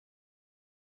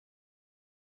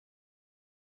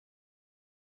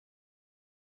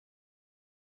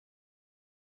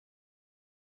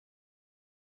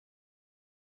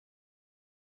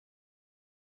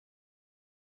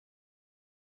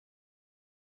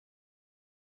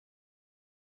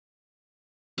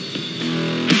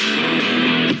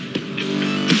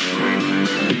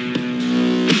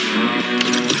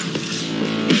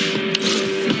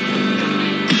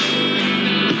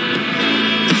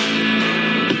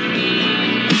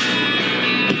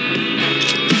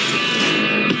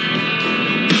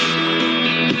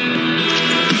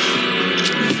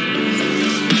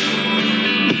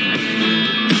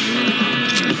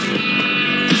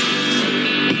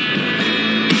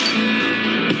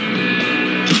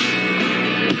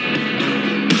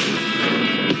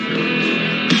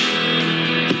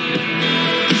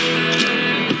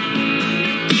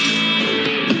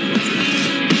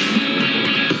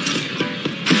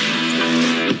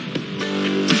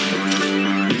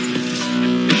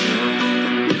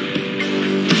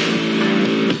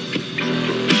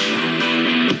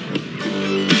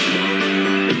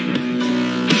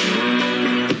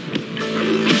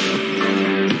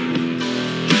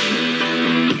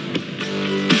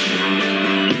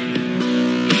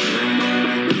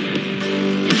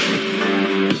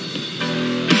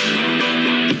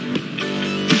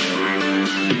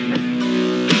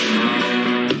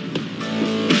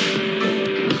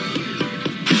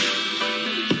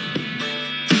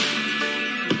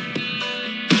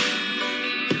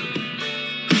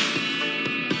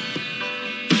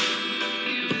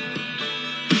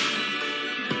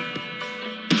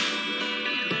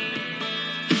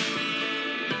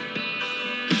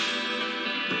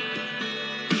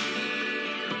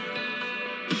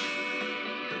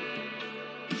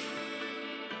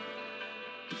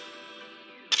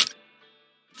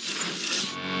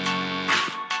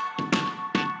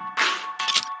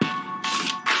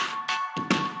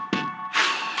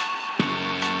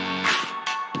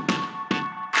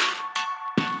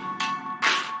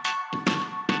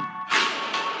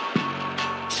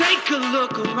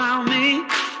look around me,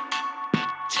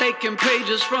 taking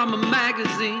pages from a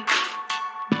magazine,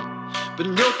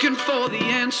 been looking for the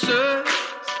answers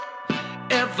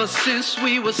ever since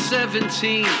we were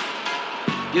 17.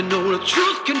 You know the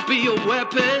truth can be a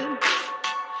weapon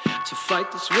to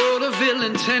fight this world of ill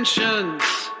intentions.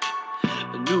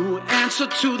 A new answer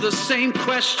to the same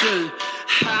question: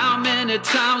 how many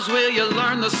times will you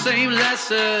learn the same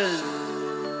lesson?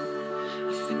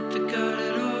 I think they got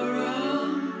it all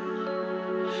wrong.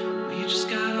 We just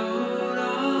gotta hold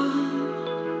on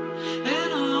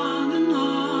and on and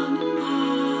on and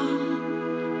on.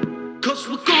 'Cause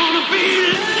we're gonna be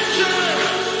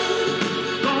legends,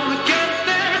 gonna get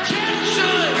their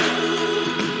attention.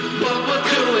 What we're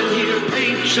doing here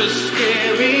ain't just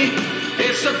scary,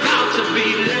 it's about to be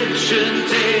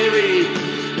legendary.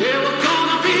 Yeah, we're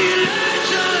gonna be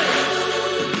legends,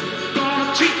 gonna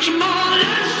teach them all a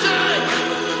lesson.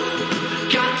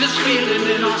 Got this feeling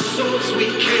in our souls we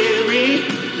carry,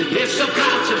 that it's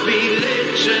about to be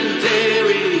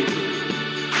legendary.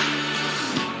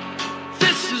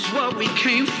 This is what we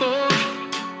came for,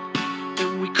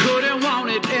 and we couldn't want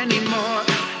it anymore.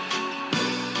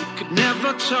 We could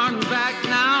never turn back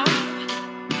now,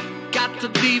 got to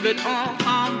leave it all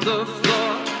on the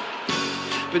floor.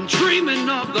 Been dreaming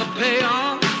of the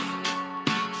payoff,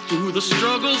 through the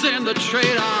struggles and the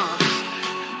trade-offs,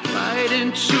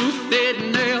 fighting tooth and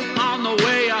nail on the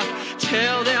way up.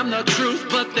 Tell them the truth,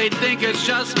 but they think it's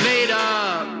just made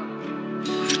up. I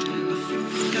think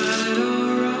we got it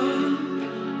all wrong,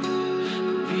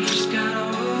 we just gotta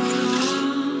hold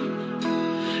on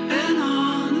and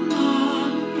on and on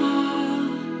and on.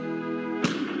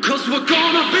 'Cause we're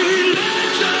gonna be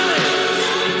legends,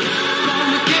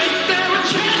 gonna get their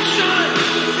attention.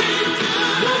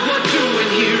 What we're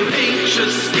doing here ain't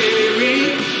just scary,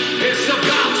 it's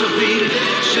about to be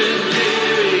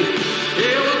legendary.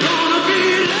 Yeah, we're gonna be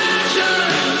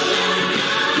legends,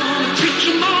 gonna teach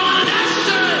them all a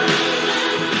lesson.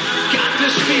 Got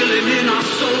this feeling in our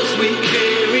souls we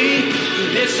carry,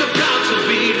 it's about to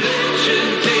be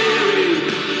legendary.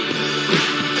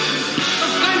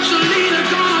 Eventually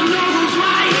they're gonna know who's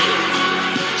right,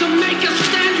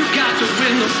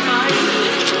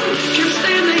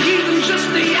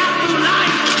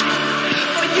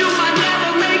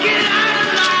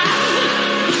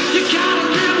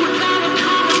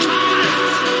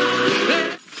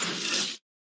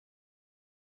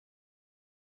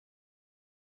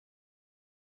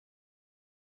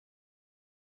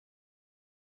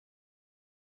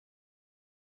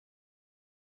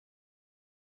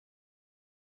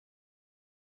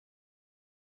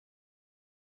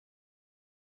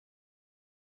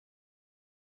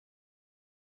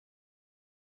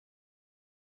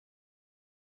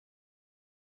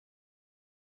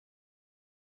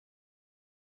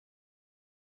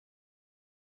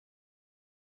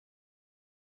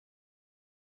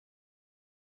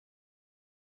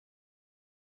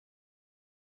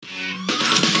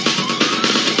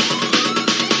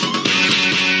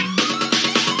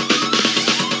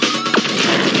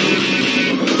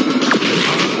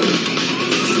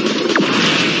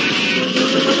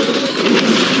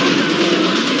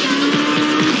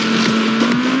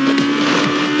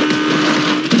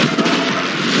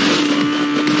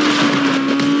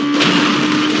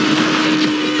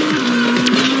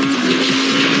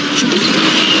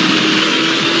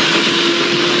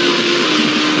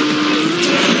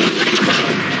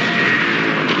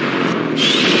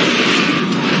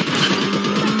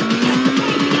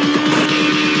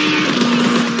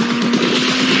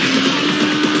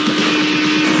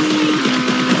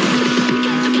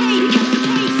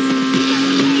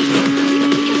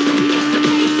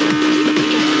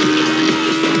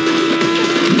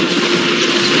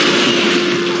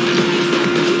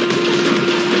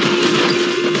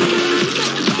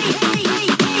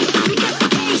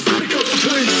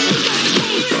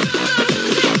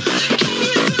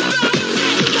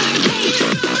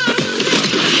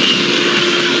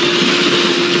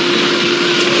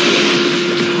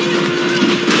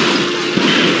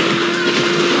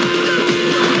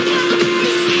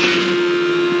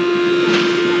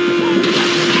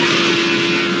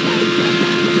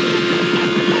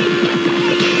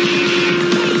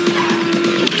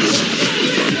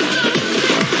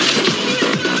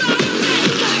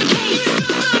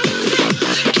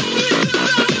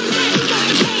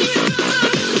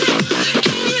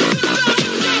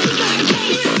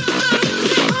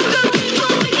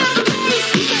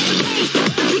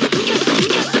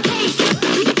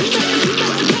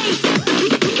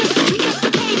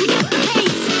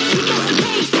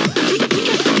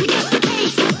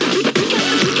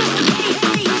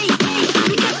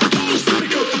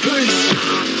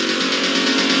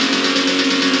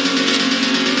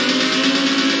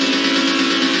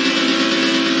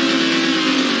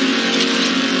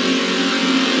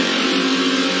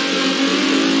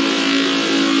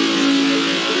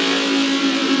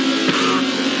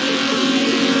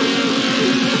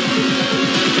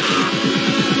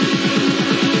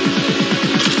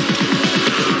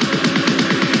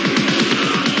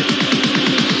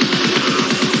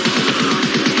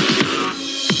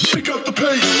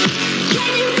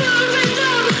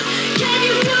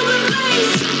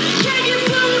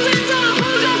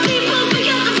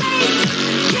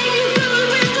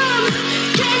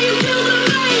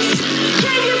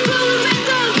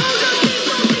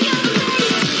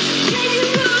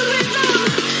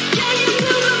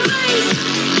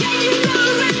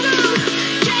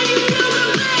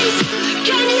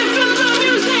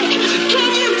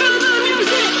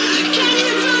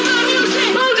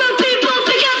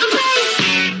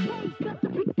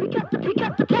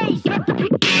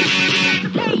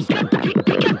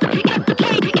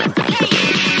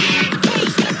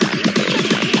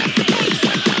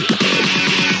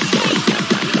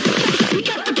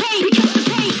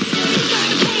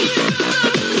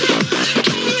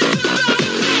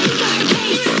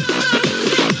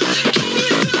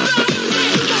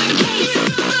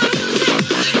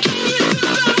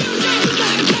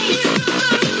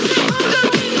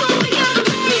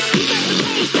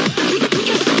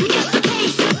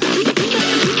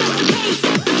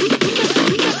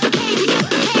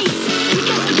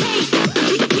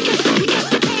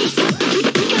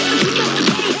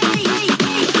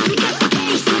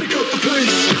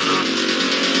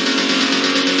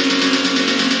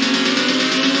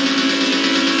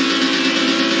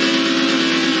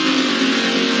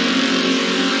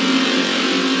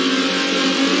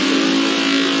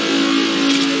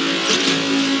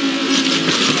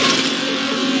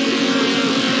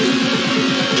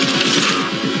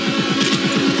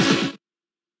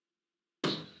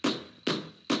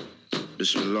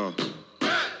 Bismillah.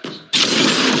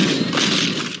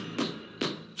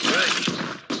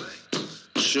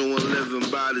 Showing living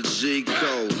by the G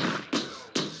code.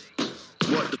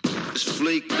 What the f is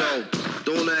Fleek though?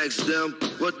 Don't ask them,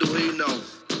 what do he know?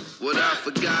 What I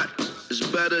forgot is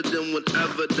better than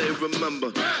whatever they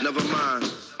remember. Never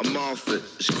mind, I'm off it,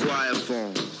 it's quiet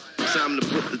form. Time to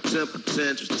put the temper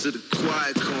tantrums to the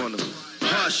quiet corner.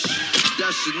 Hush,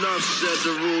 that's enough, said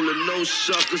the ruler. No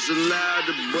suckers allowed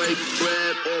to break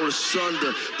bread or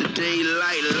asunder. The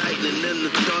daylight, lightning, and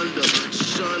the thunder.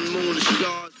 Sun, moon, and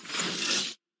stars.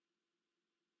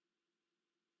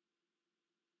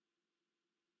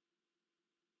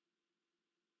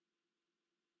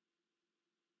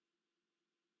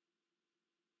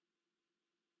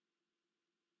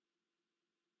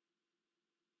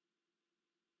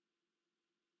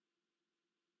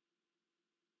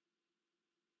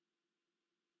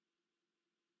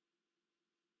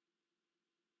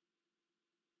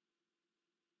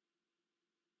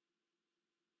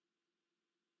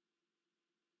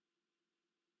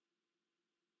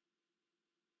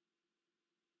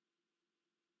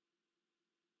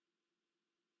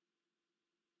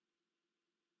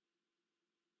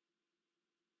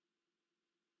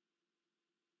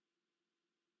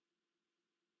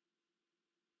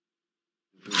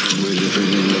 We're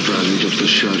living in the valley of the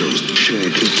shadows,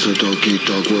 shade. It's a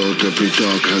dog-eat-dog world, every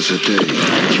dog has a day.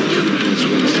 There's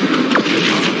when you think about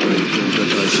it, roll the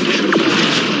dice and shoot the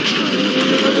punch down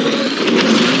every day.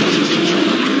 Resistance from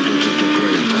the cradle to the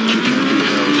grave, you can't be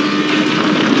held on the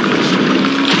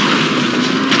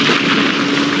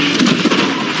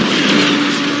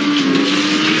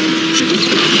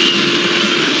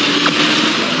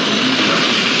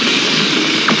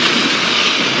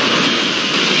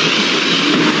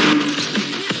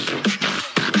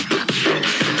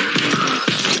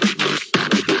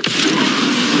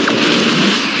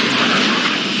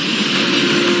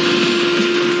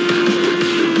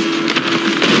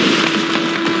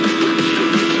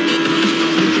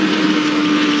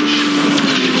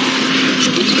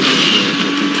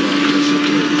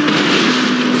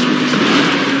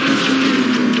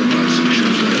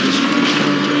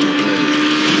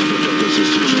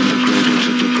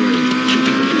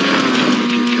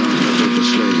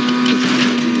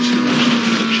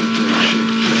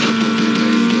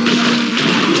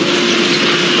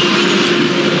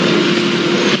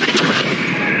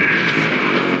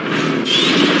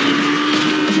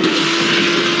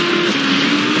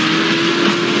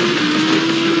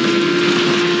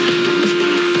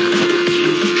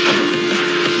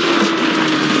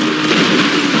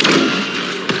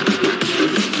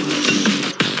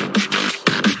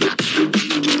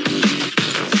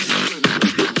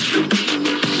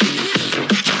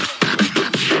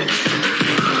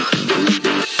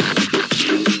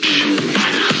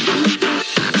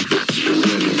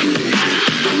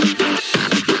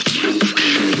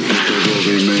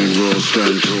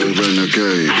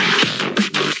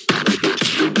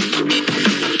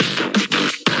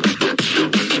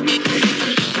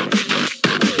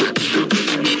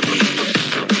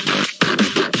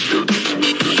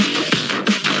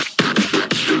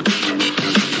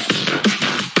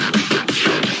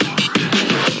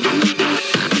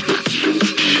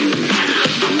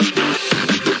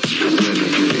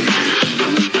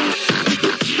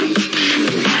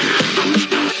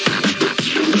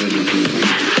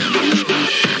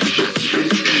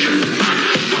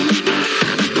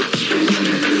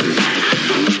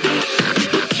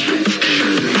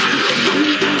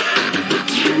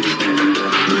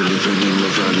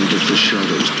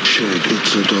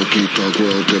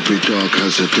every dark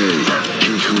has a day.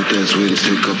 He who dares wins,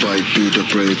 take a bite, be the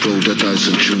brave. Roll the dice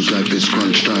and choose life is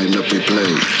crunch time that we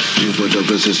play. You were the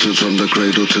resistance from the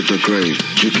cradle to the grave.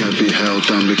 You can't be held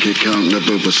down, make it count,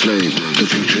 never a slave. The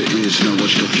future is, now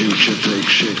watch the future take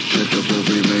shape. Let the world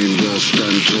remain raw,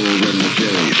 stand tall,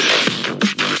 renegade.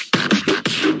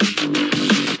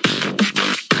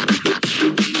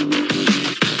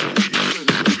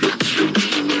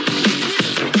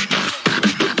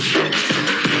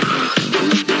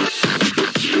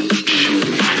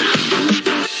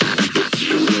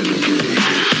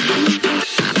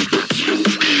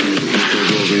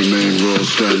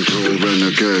 Stand tall,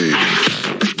 renegade.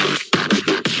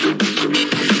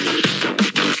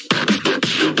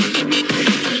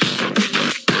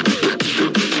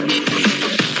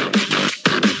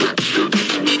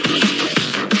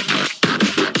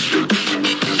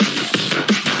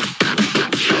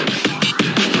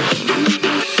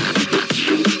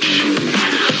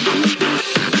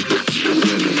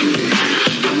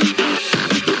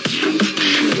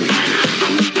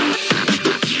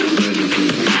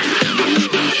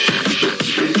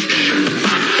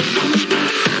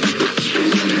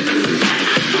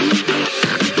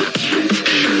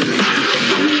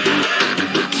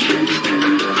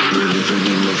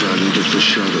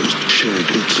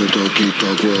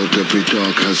 Every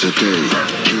dark has a day.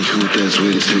 He who dares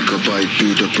wins, take a bite,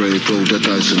 be the brave. Roll the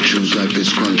dice and choose life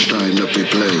is crunch time that we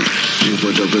play. You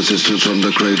were the resistance from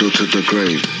the cradle to the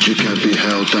grave. You can't be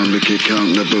held down, make it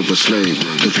count, never a slave.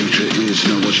 The future is,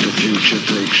 now watch the future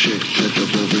take shape. Let the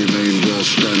world remain raw,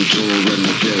 stand tall,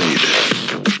 renegade.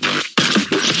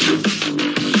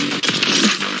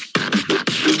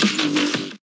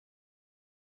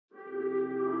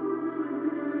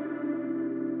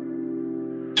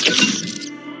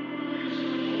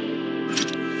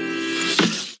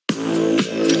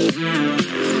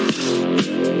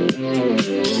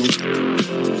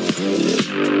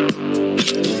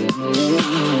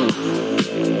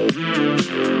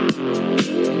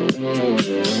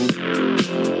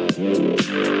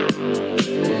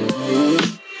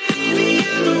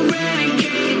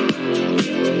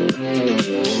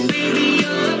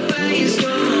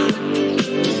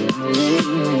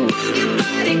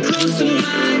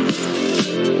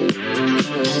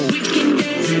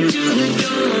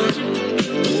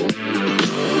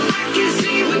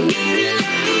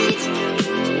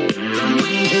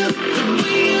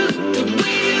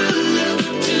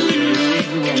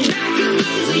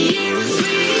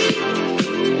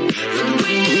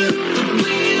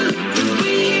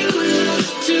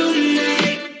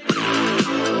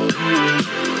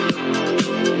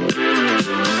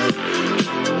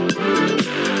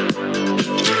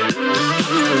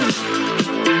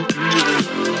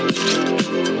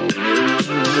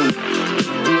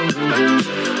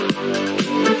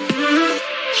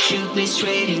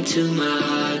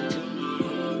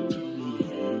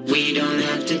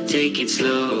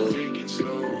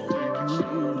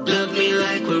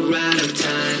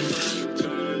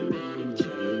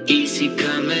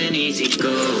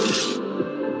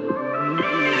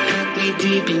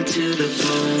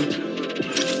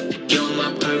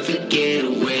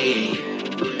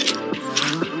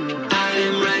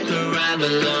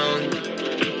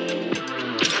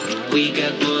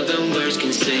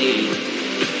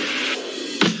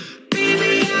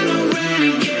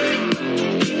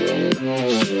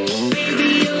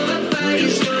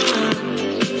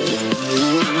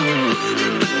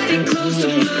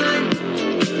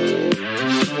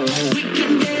 We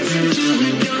can dance into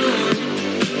the dawn.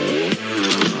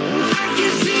 I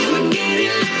can see what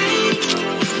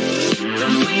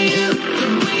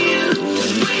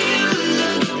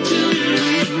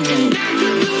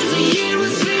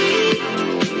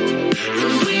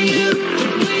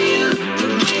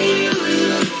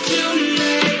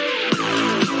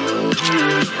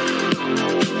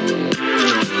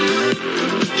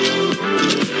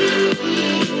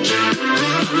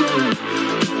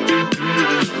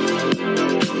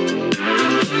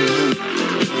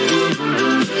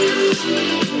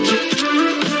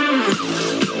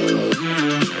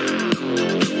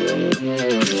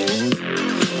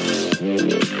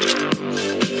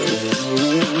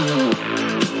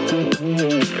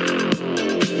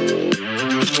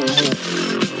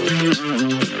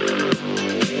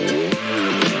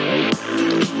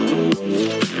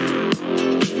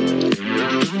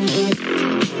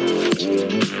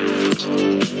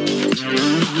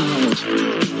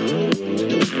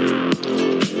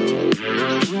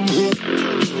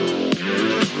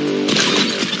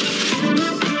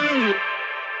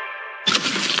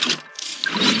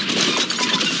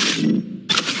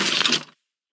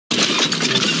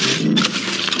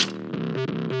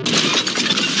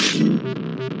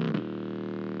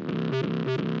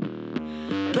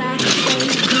Black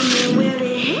waves coming, will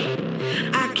it hit?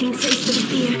 I can taste the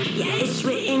fear, yeah, it's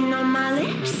written on my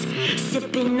lips.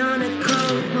 Sipping on a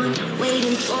cold one,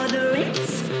 waiting for the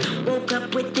rinse. Woke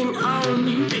up with an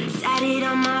omen, tatted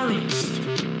on my wrist.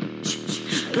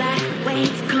 Black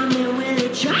waves coming, will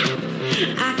it drop?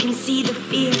 I can see the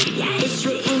fear, yeah, it's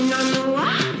written on the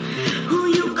wall. Who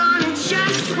you gonna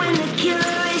trust when the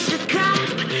killer is the cop?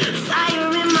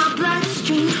 Fire in my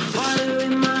bloodstream, water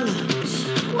in my lungs.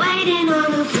 Waiting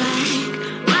on the black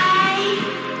wave,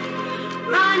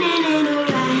 running in a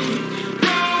rat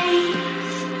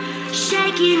maze,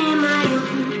 shaking in my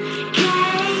own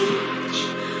cage.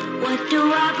 What do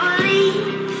I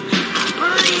believe? I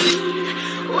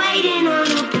believe, waiting on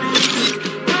the black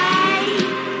wave,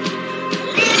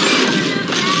 living on the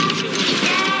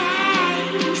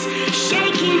bad days,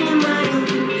 shaking in my own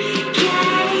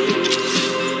cage.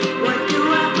 What do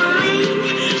I believe?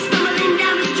 Stumbling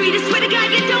down the street, I swear to God,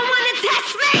 you don't wanna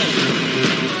test me.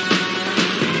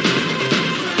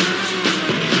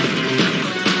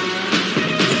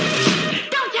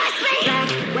 Don't test me. Black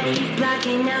wave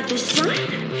blocking out the sun.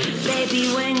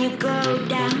 Baby, when you go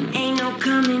down, ain't no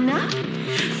coming up.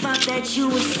 Thought that you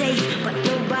were safe, but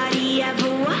nobody ever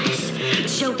was.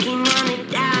 Choking on a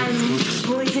diamond,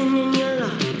 poison in your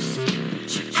lungs.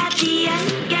 At the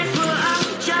end, guess we're all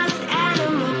just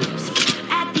animals.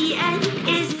 At the end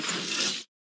is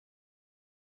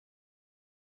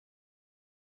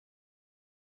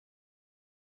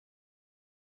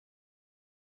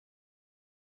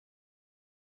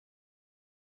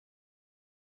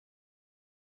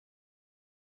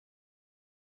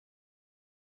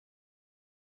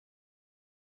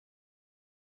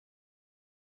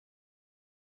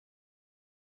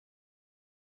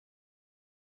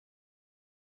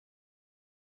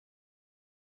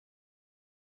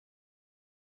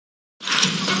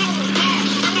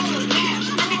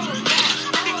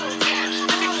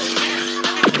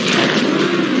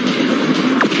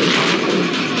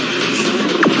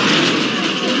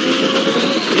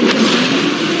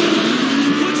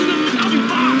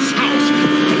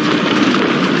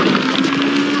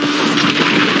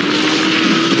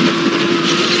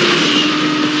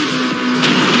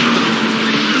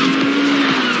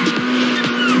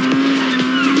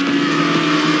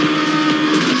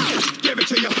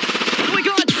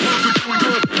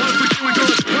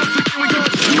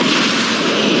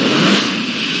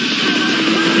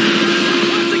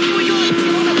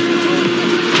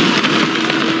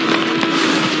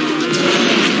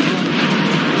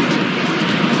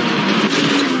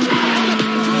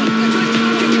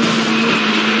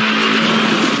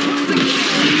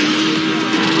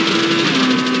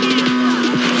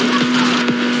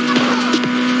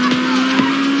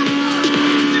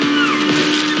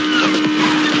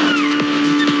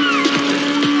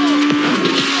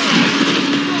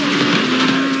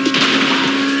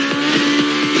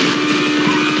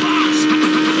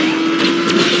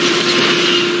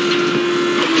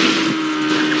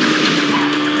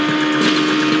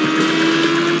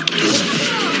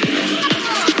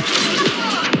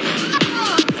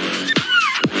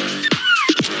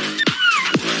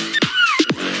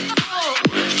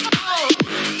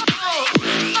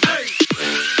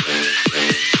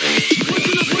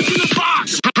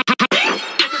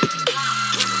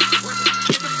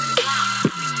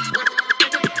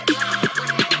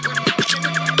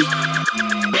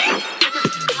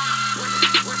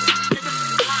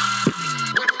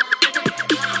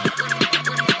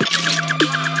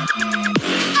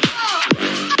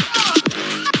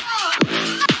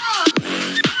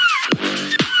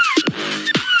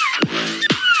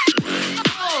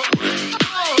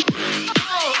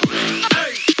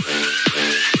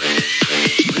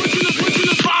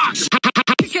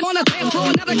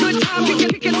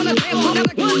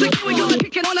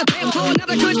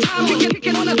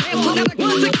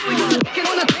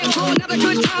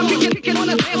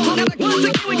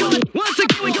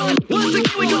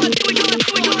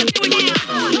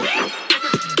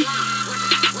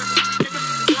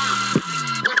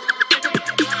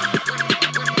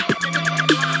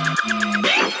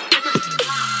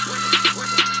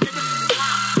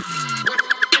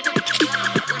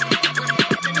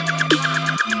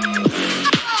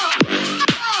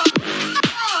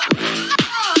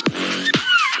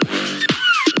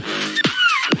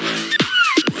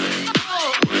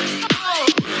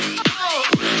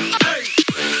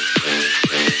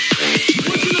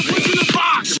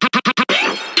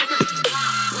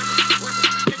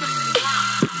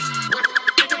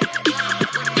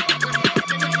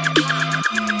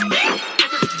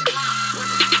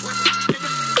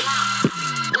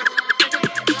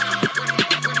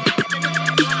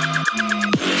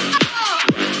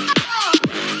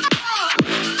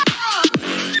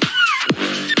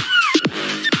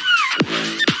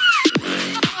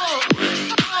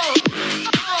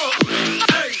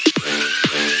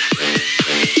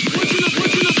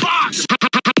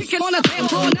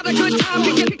another good time,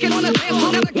 kicking on the dance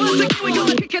floor. Once again we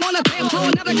going kicking on the dance floor.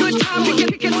 Another good time,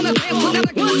 kicking on the dance floor.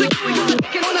 Once again we going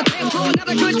kicking on the dance floor.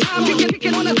 Another good time,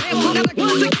 kicking on the dance floor.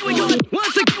 Once again we going,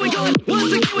 once again we going,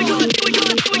 once again we going, we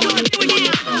going, we going, we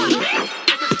going.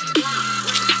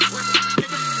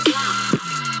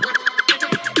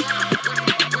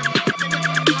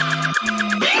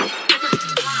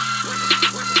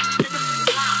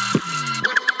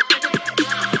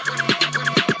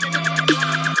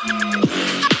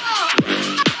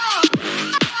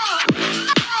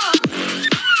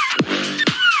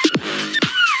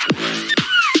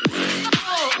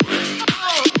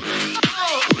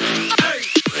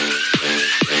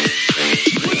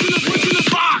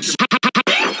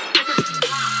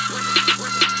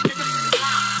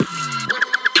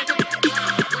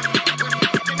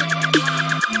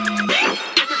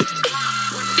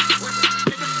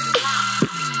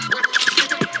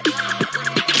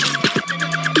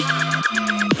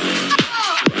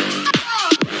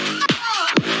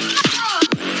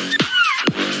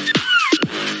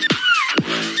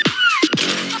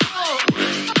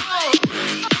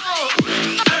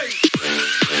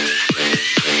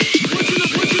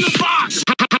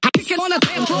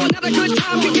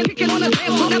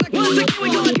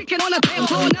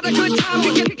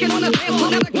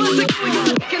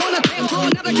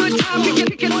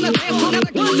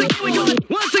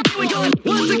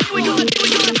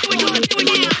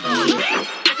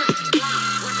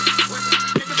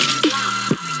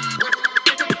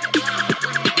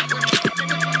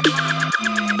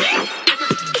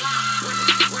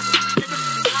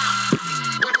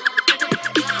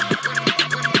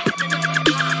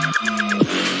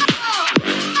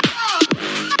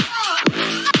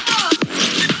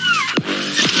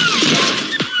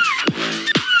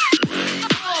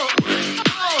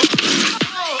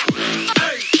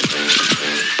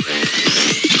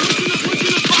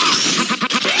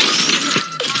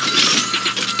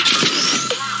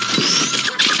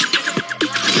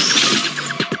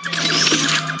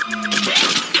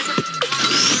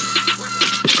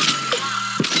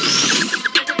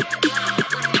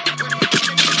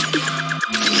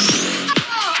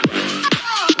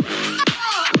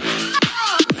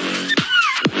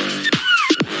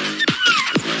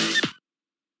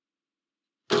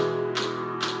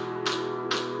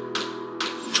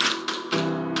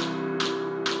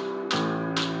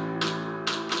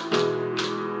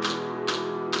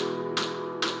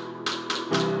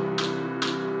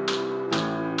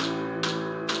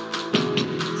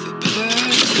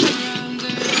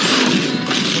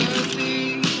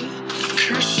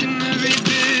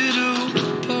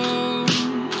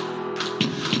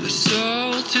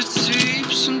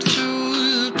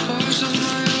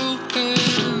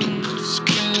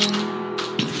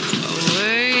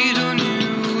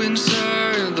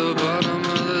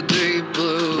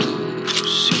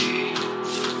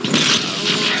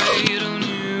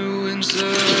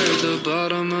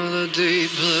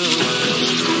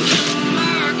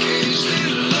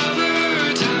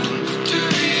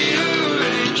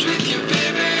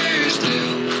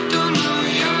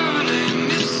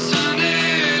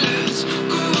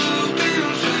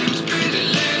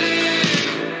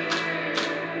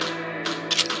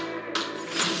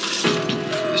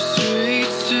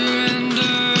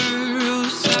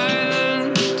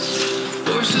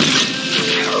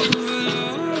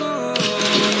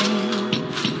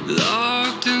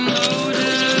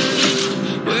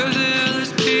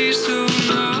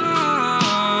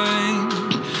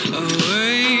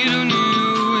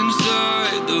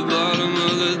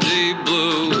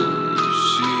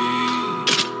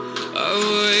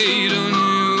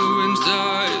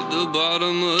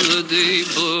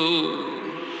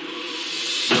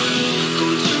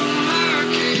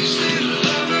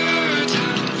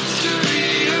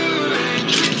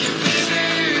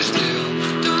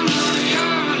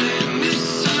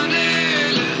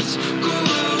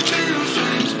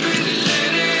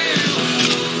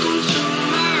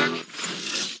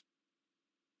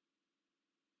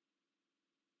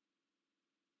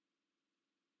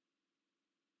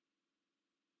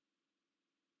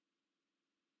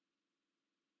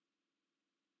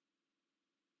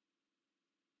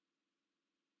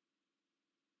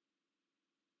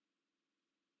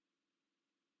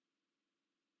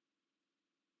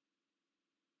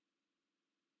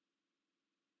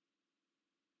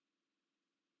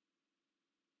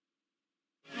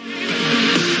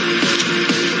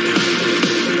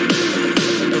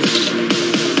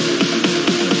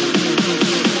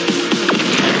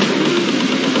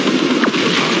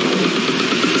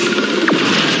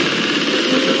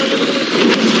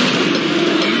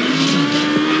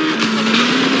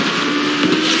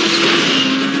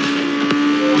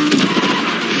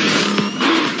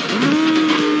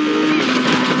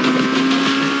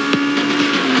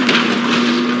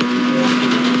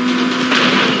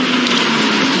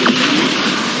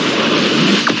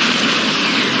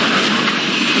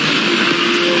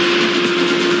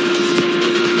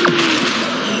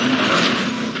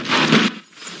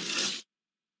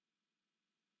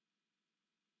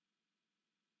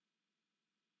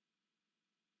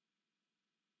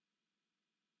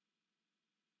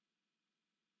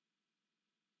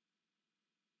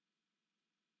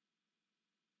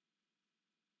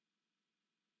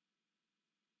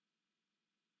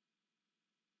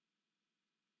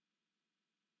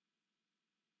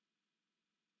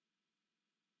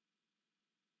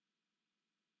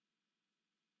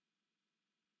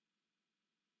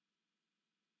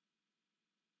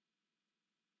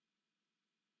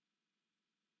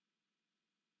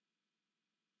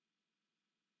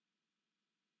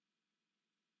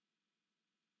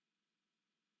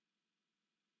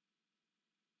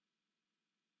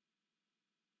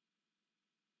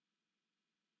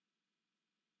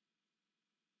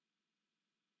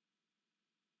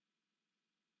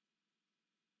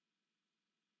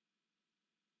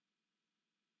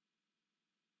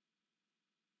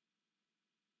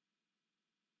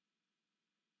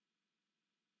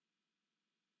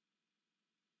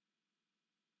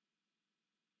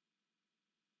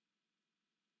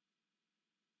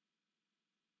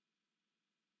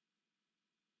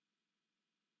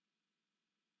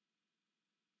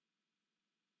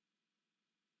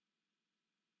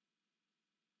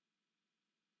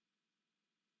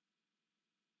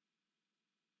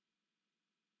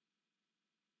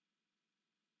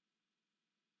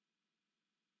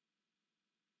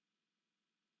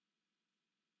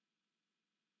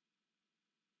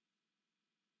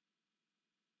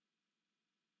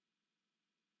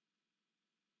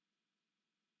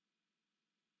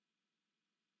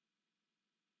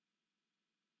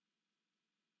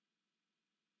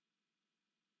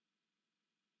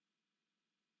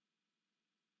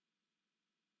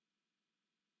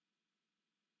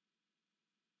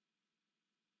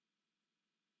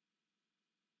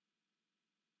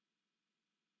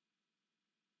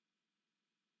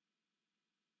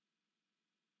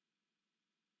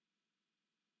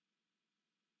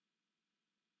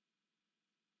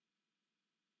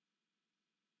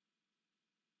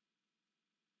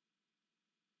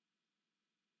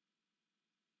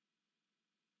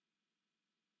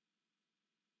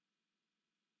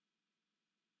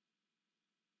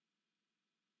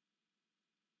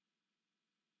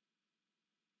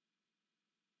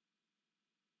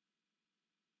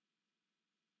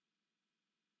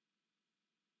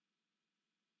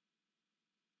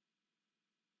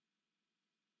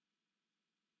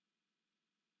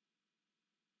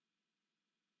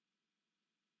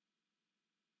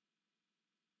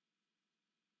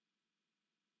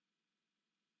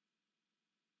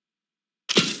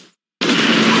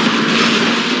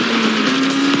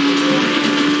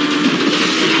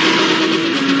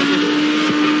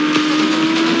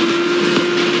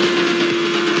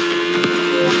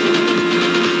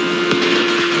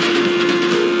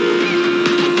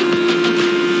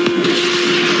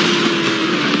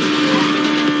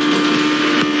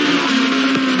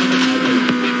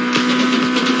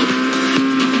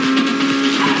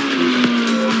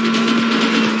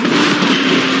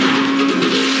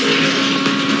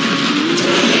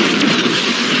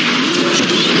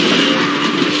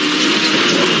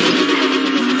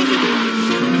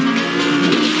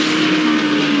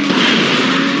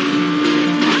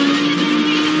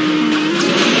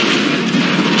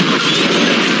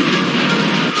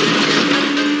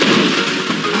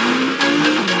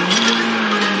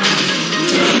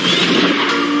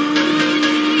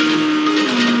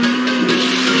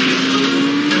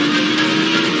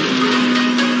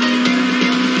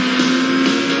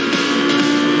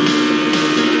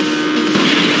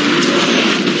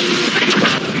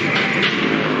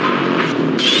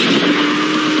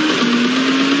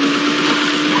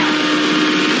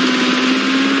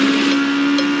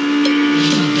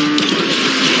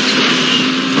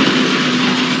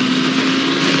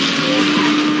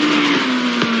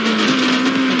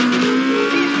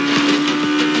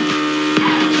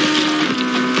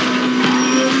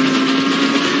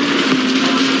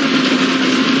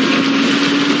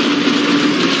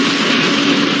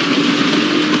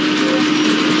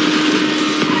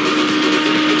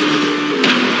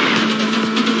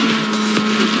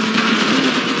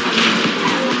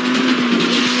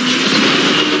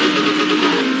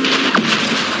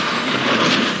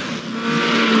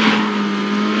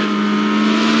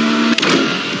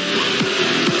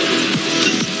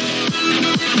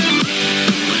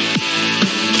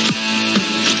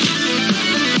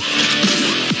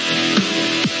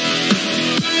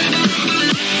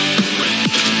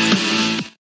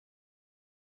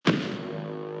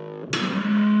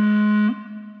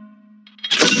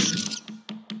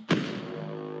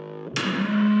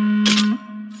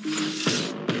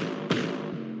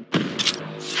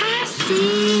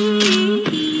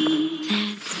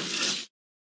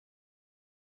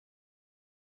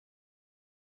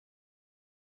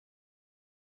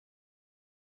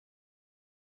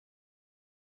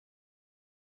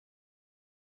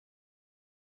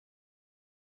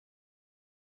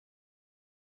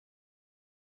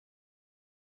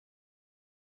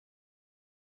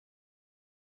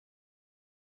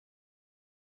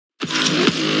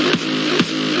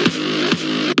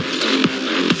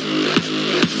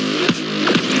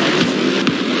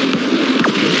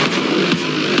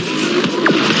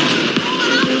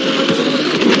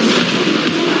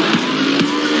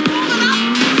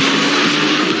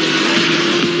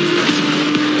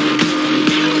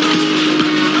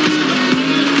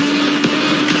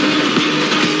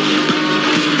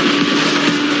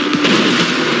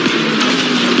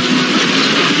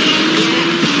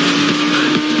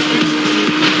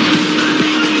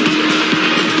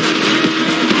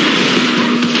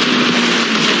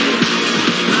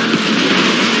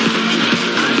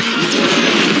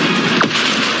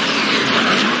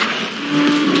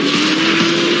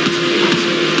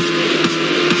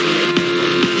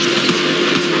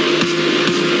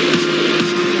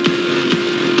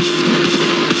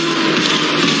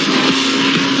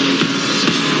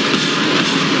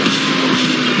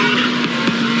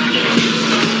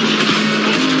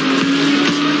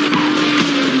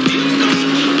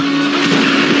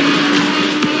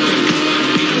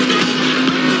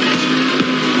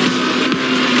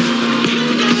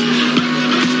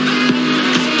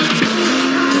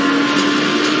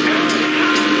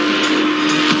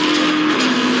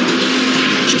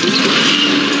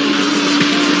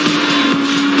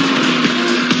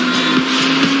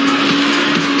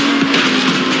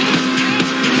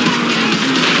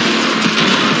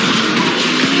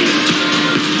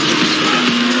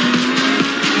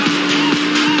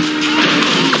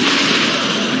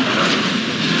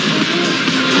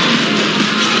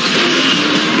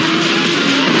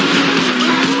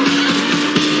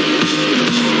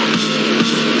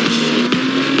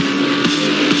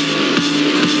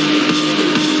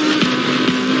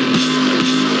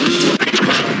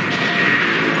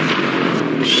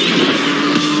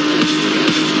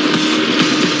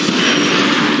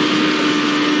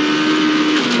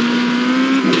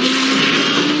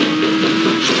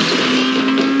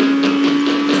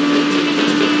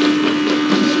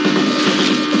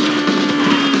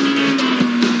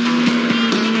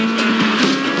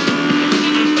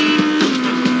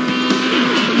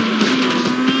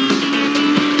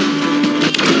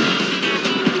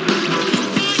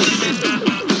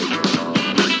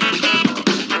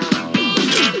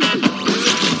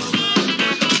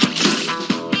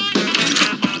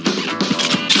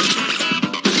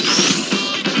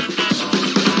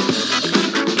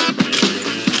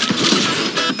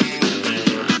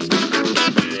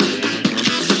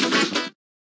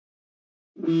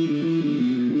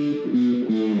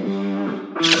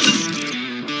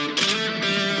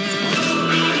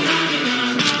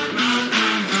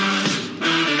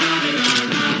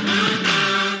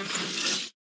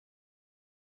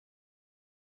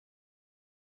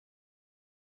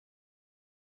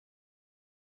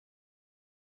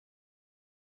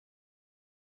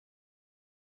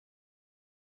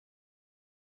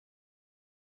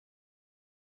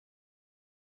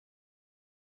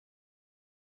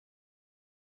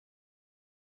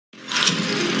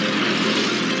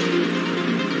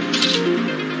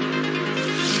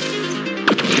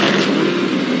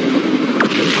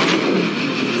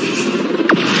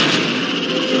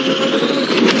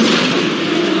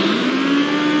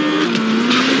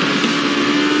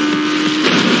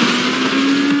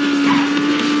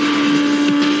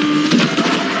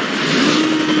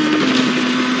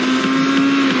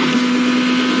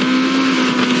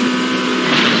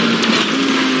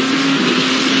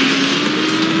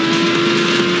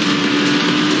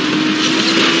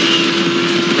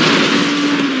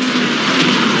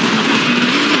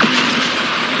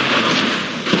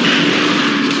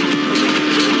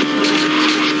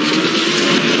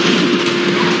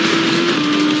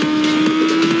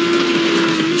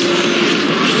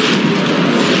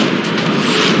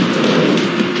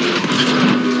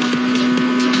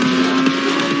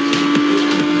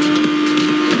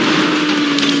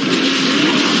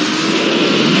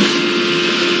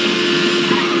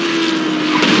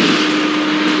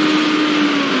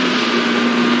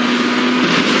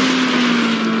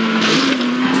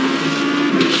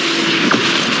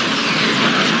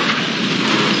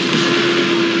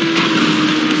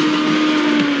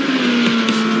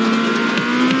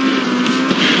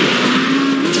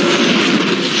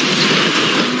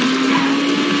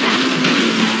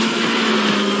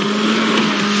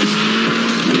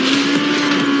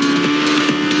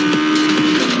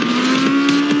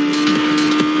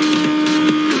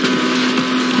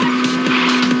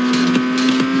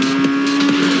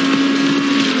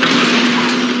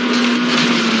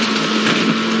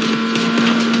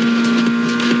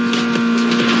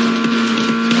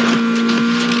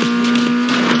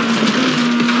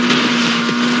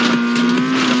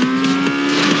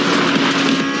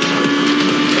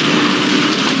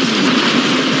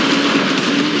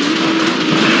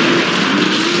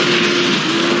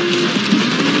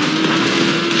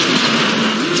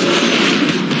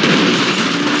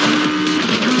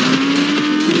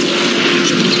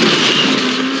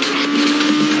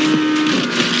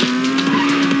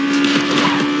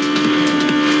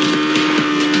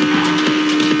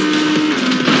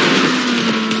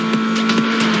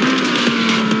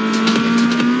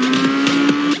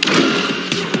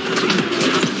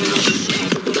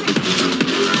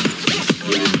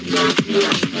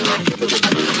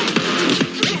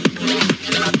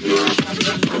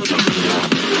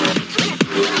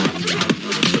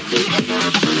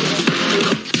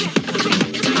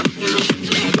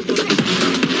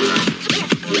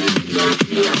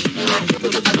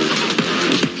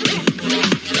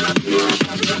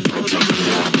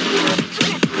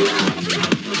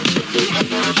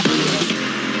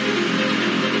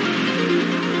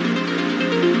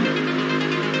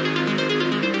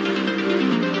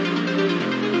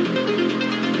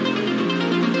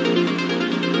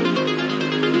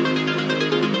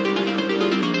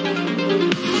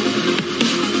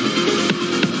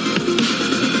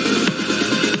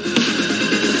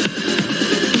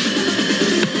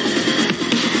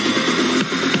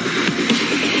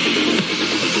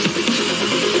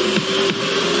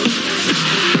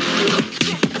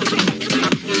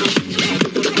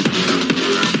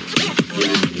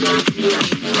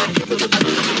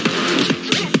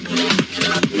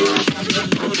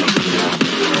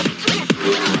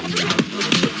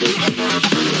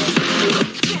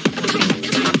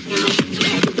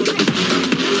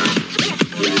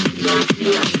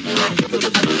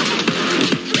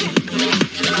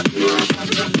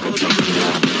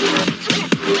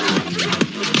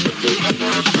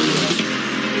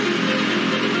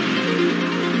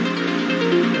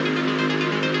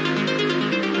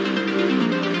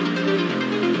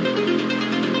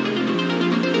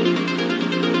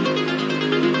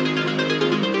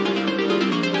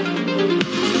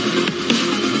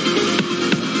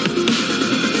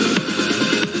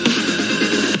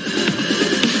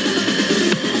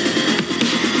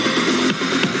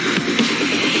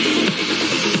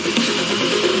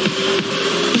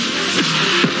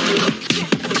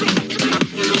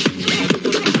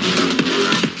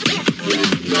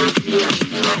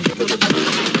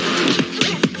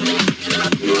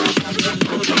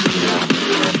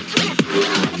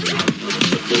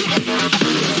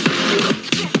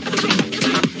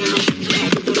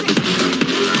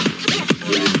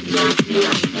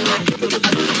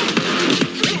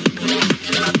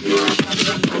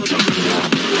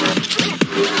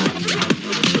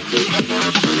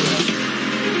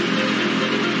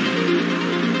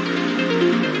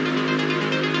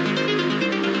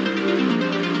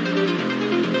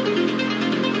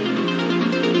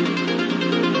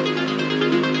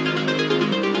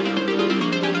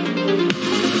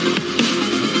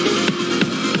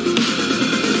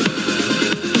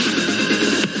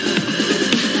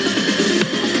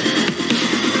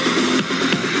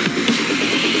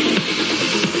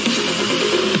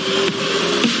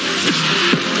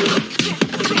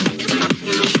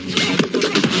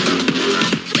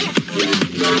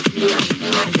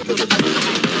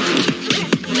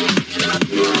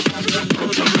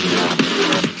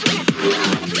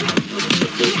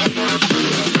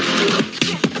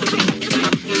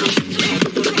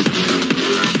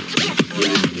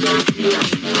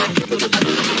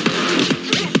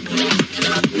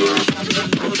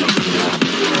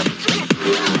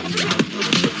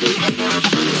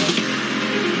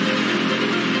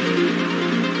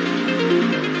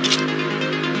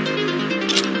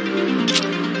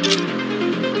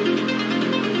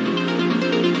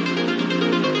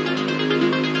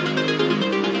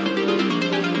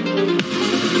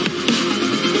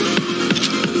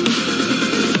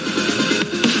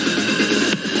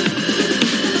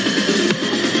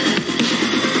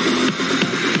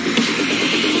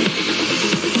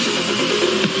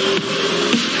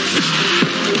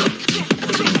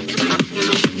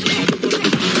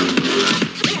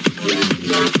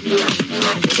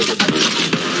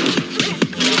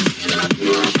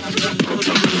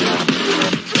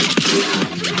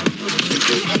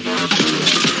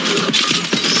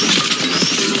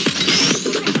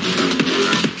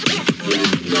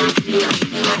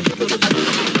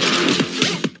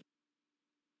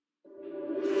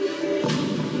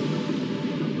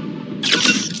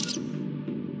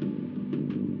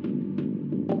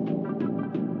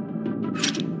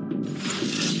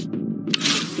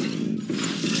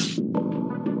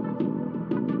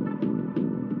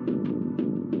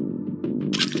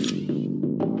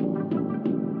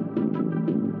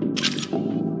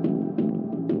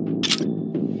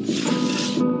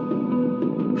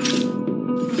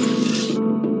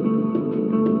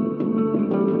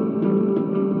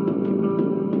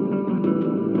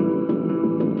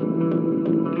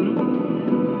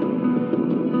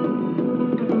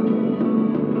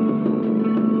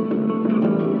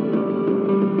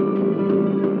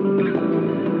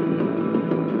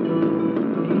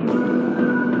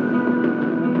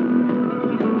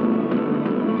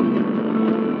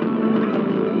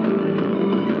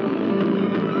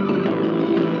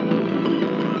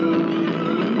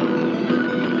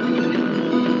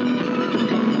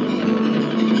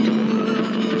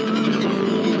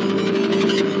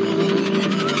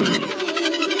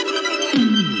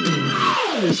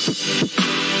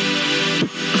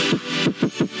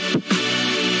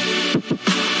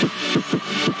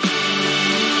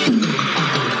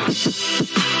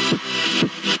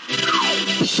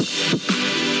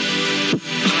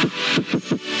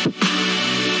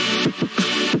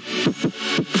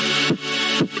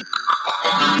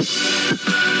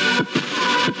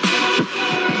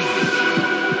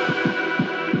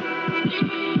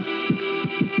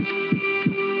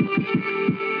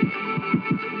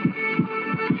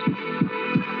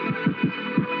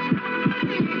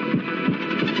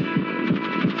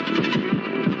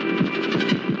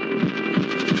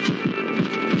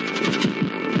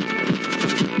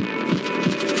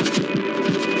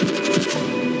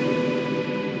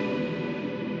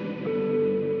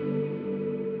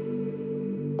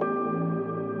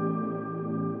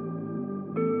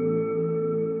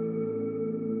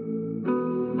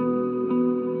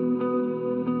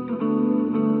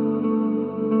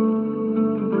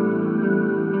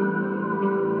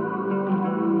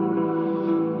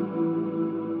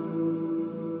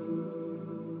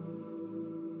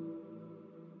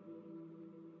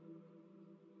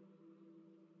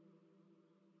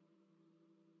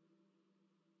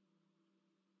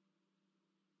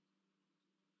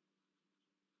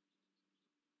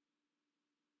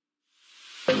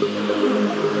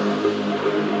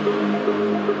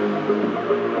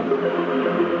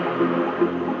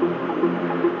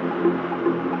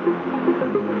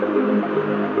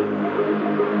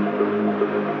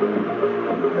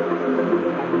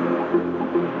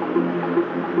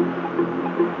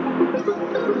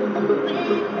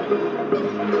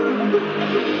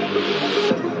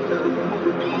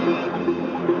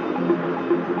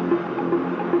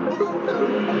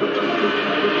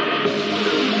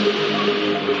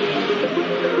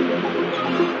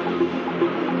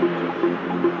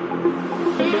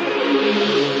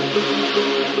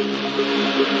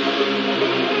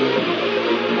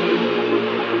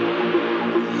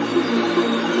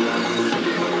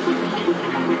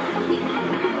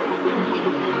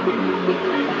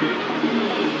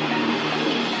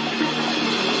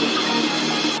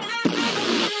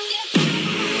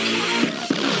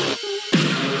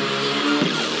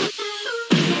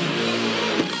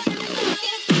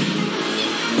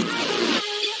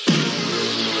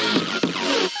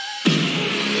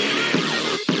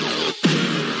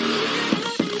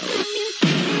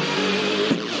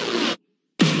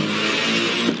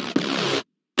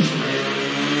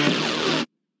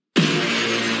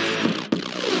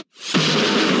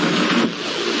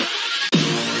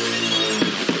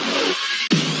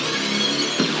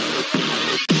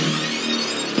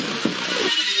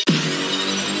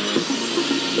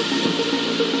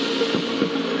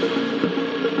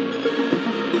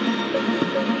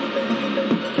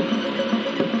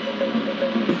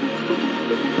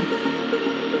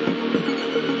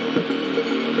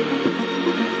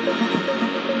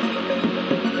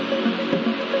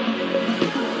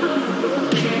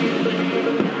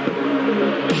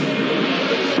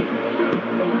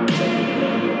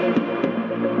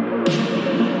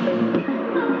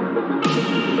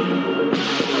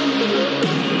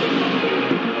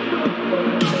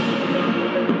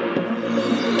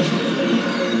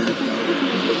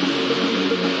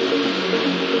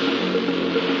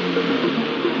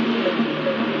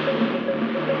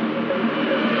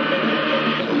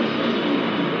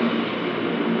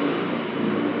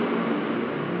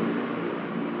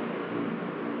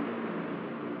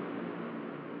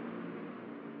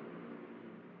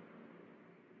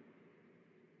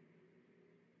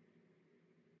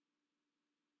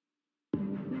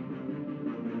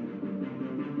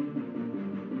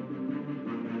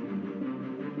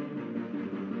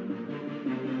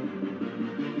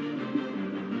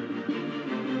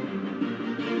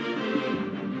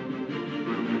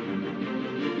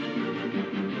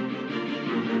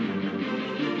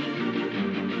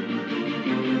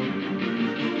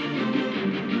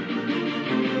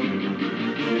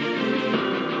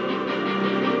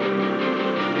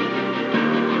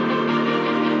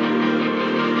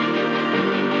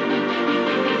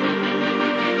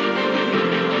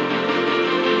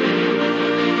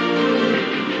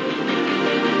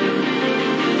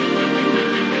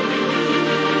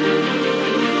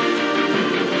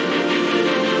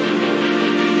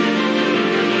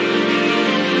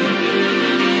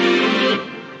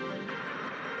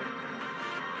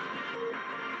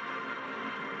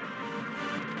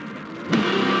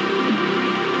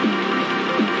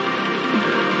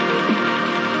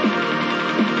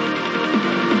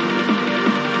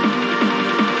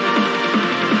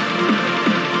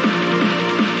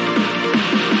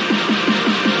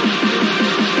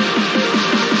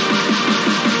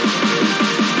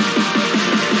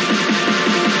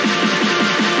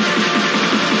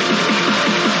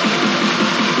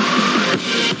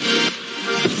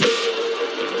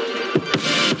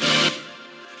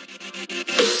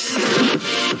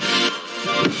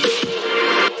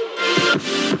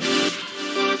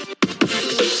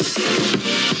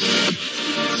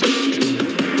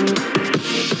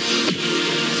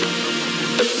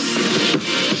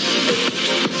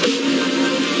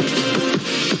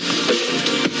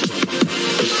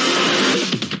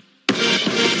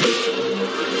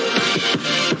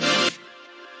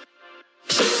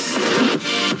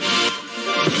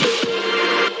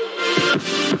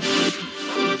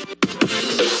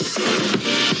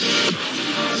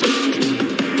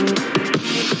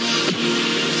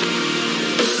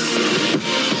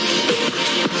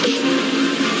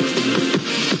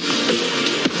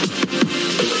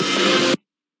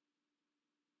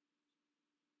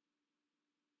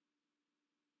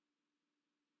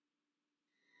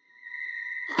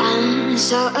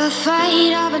 so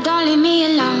afraid of it, don't leave me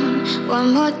alone.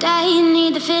 One more day,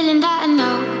 need the feeling that I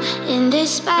know. In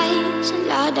this space, a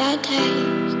lot that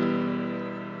takes.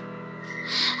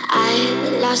 I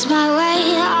lost my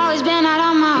way, always been out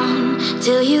on my own.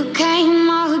 Till you came,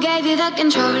 oh, who gave you the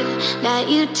control that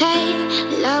you take,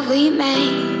 the love we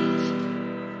made.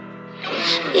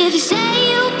 If you say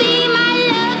you'll be my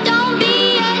love, don't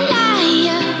be a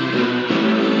liar.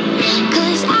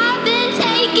 'Cause I've been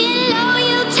taking low,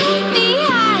 you take me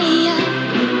higher.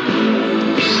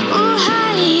 Oh,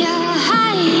 higher,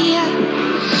 higher,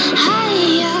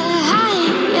 higher,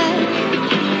 higher.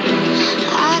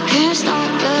 I can't stop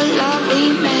the love we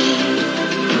made.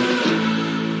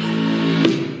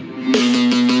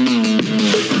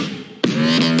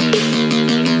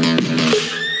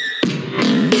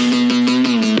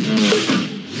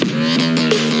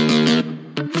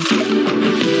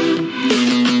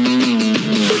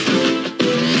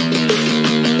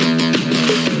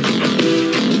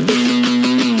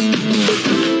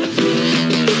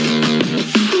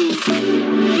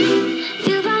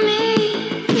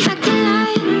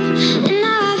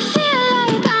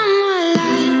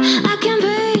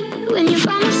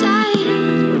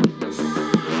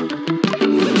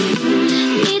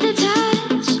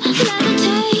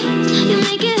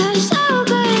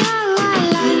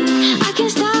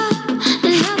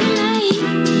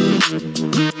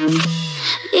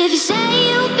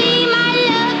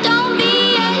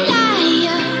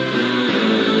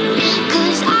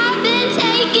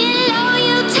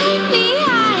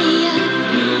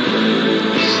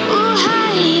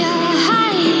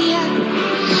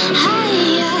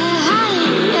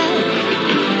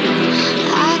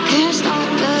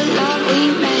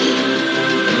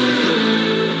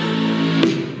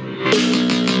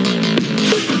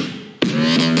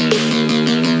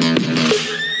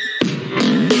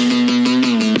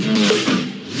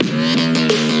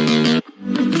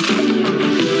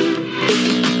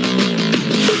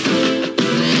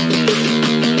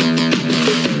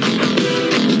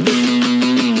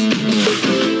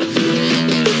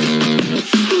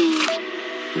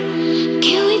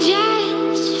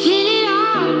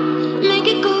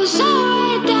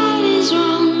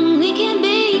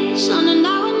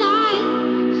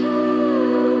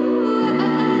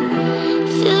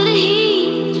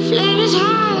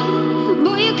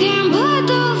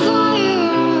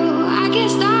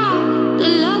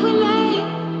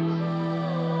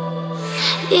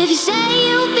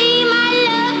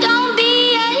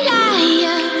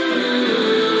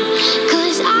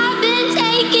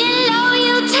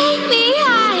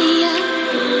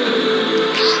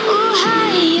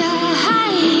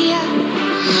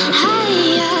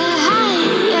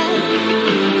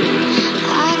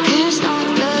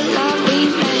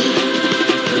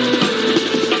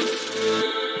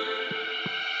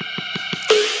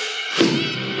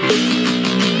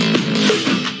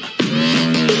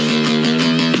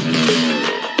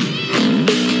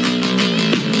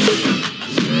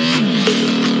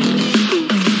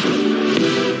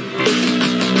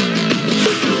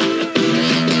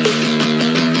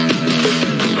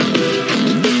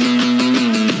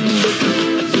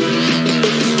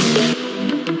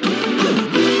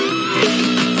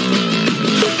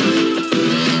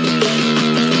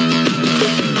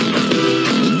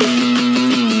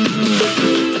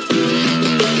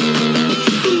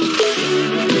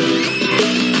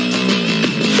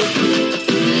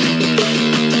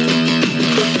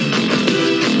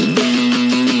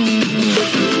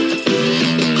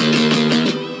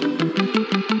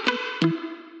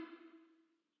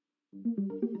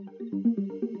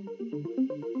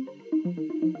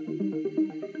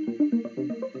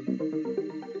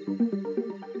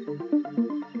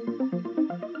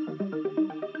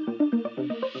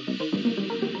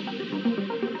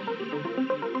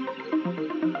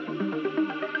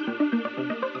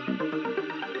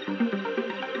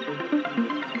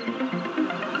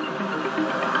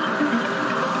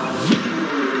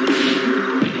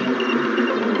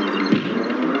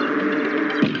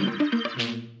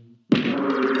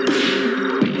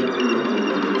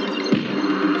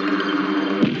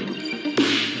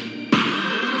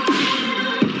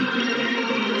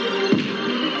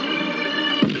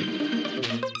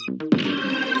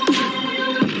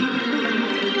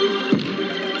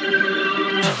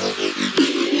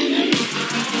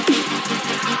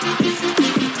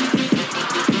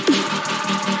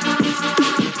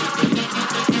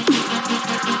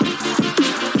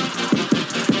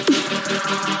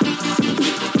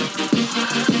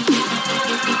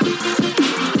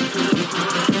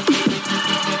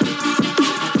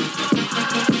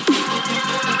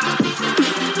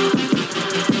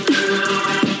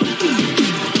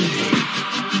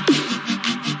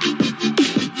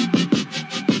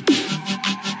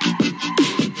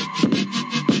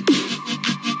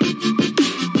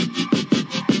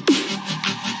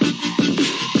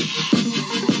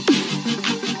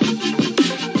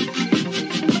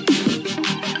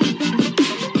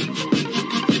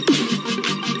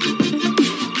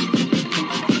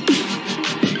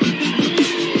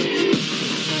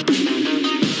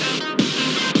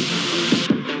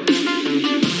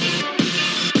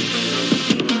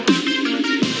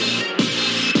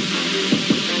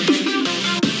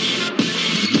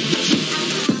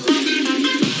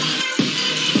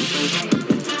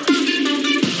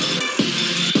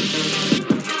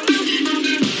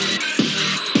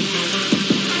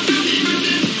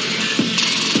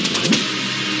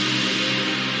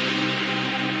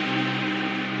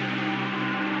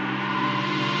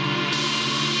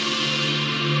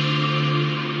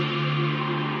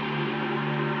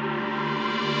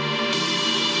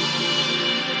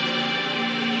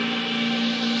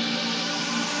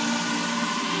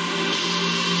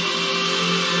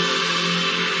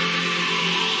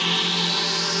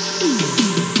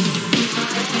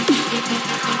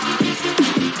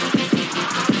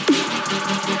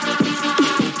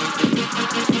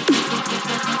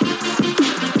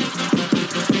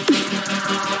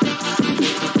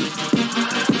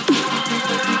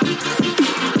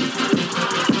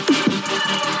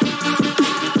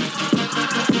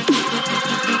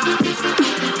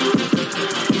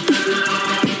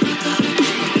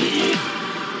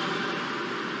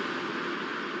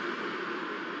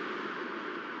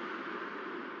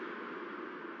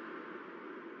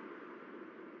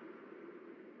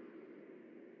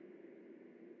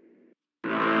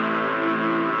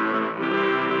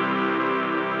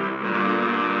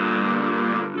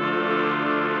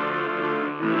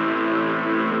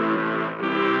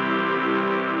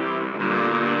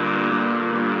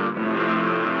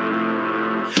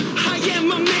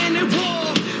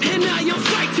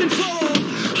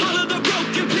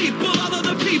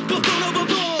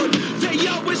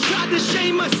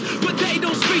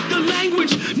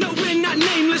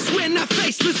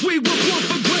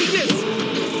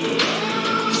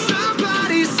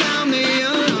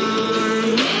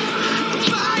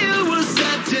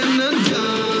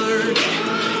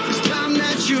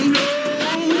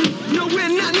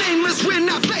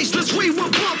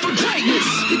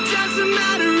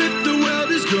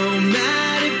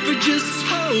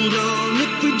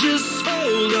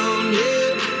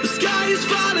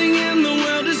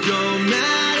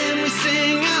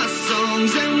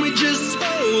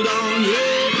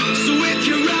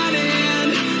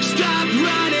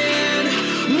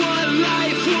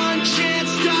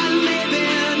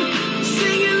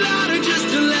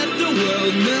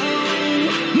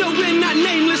 not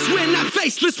nameless, we're not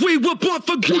faceless, we were born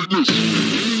for greatness.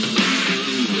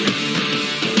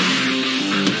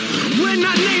 We're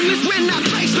not nameless, we're not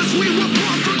faceless, we were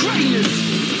born for greatness.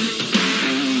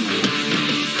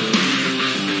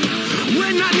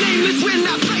 We're not nameless, we're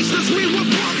not faceless, we were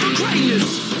born for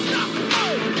greatness.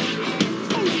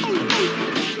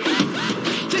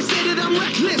 They say that I'm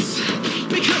reckless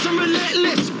because I'm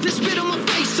relentless. They spit on my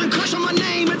face and crush on my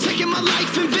name and taking my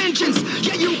life in vengeance.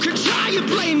 Yeah, you can try and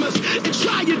blame us and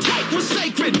try and take what's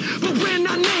sacred, but we're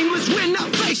not nameless, we're not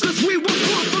faceless, we were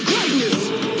born for greatness.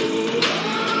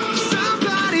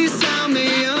 Somebody sound the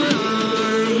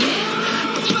alarm.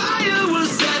 A fire was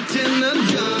set in the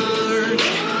dark.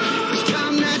 It's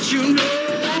time that you know.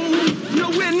 No,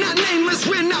 we're not nameless,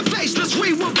 we're not faceless,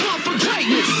 we were born for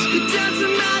greatness. It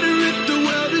doesn't matter if the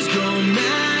world is going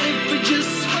mad, if we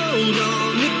just hold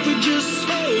on, if we just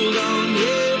hold on,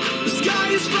 yeah. The sky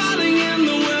is falling and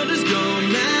the world is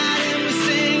going mad, and we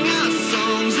sing our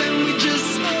songs and we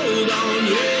just hold on,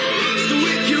 yeah. So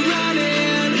if you're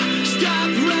running, stop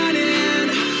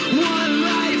running. One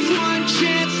life, one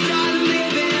chance, start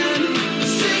living.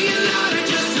 Sing it louder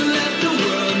just to let the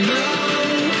world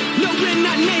know. No, we're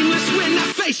not nameless, we're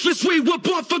not faceless, we were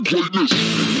born for greatness.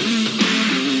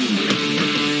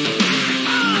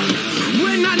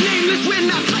 We're not nameless, we're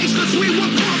not faceless, we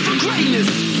were born for greatness.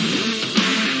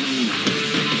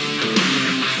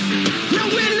 No,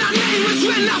 we're not nameless,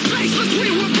 we're not faceless, we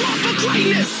were born for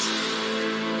greatness.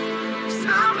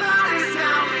 Somebody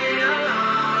sound the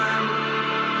alarm.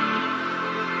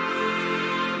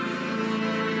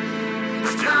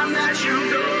 It's time that you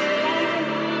know.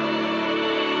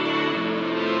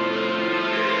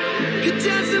 It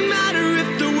doesn't matter if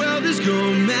the world is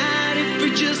going mad, if we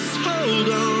just hold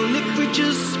on, if we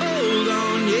just hold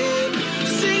on, yeah.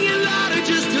 Sing it louder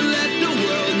just to let the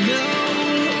world know.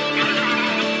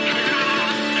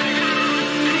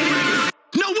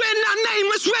 No, we're not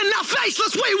nameless, we're not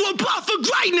faceless, we were born for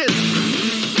greatness.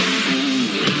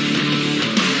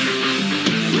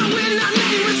 No, we're not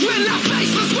nameless, we're not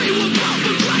faceless, we were born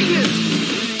for greatness.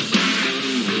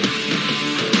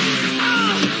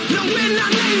 No, we're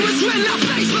not nameless, we're not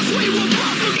faceless, we were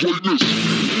born for greatness.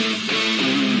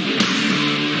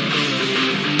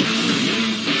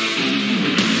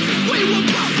 We were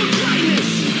born for greatness.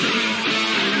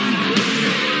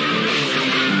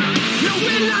 No,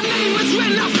 we're not nameless,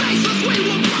 we're not faceless, we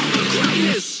were born for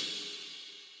greatness.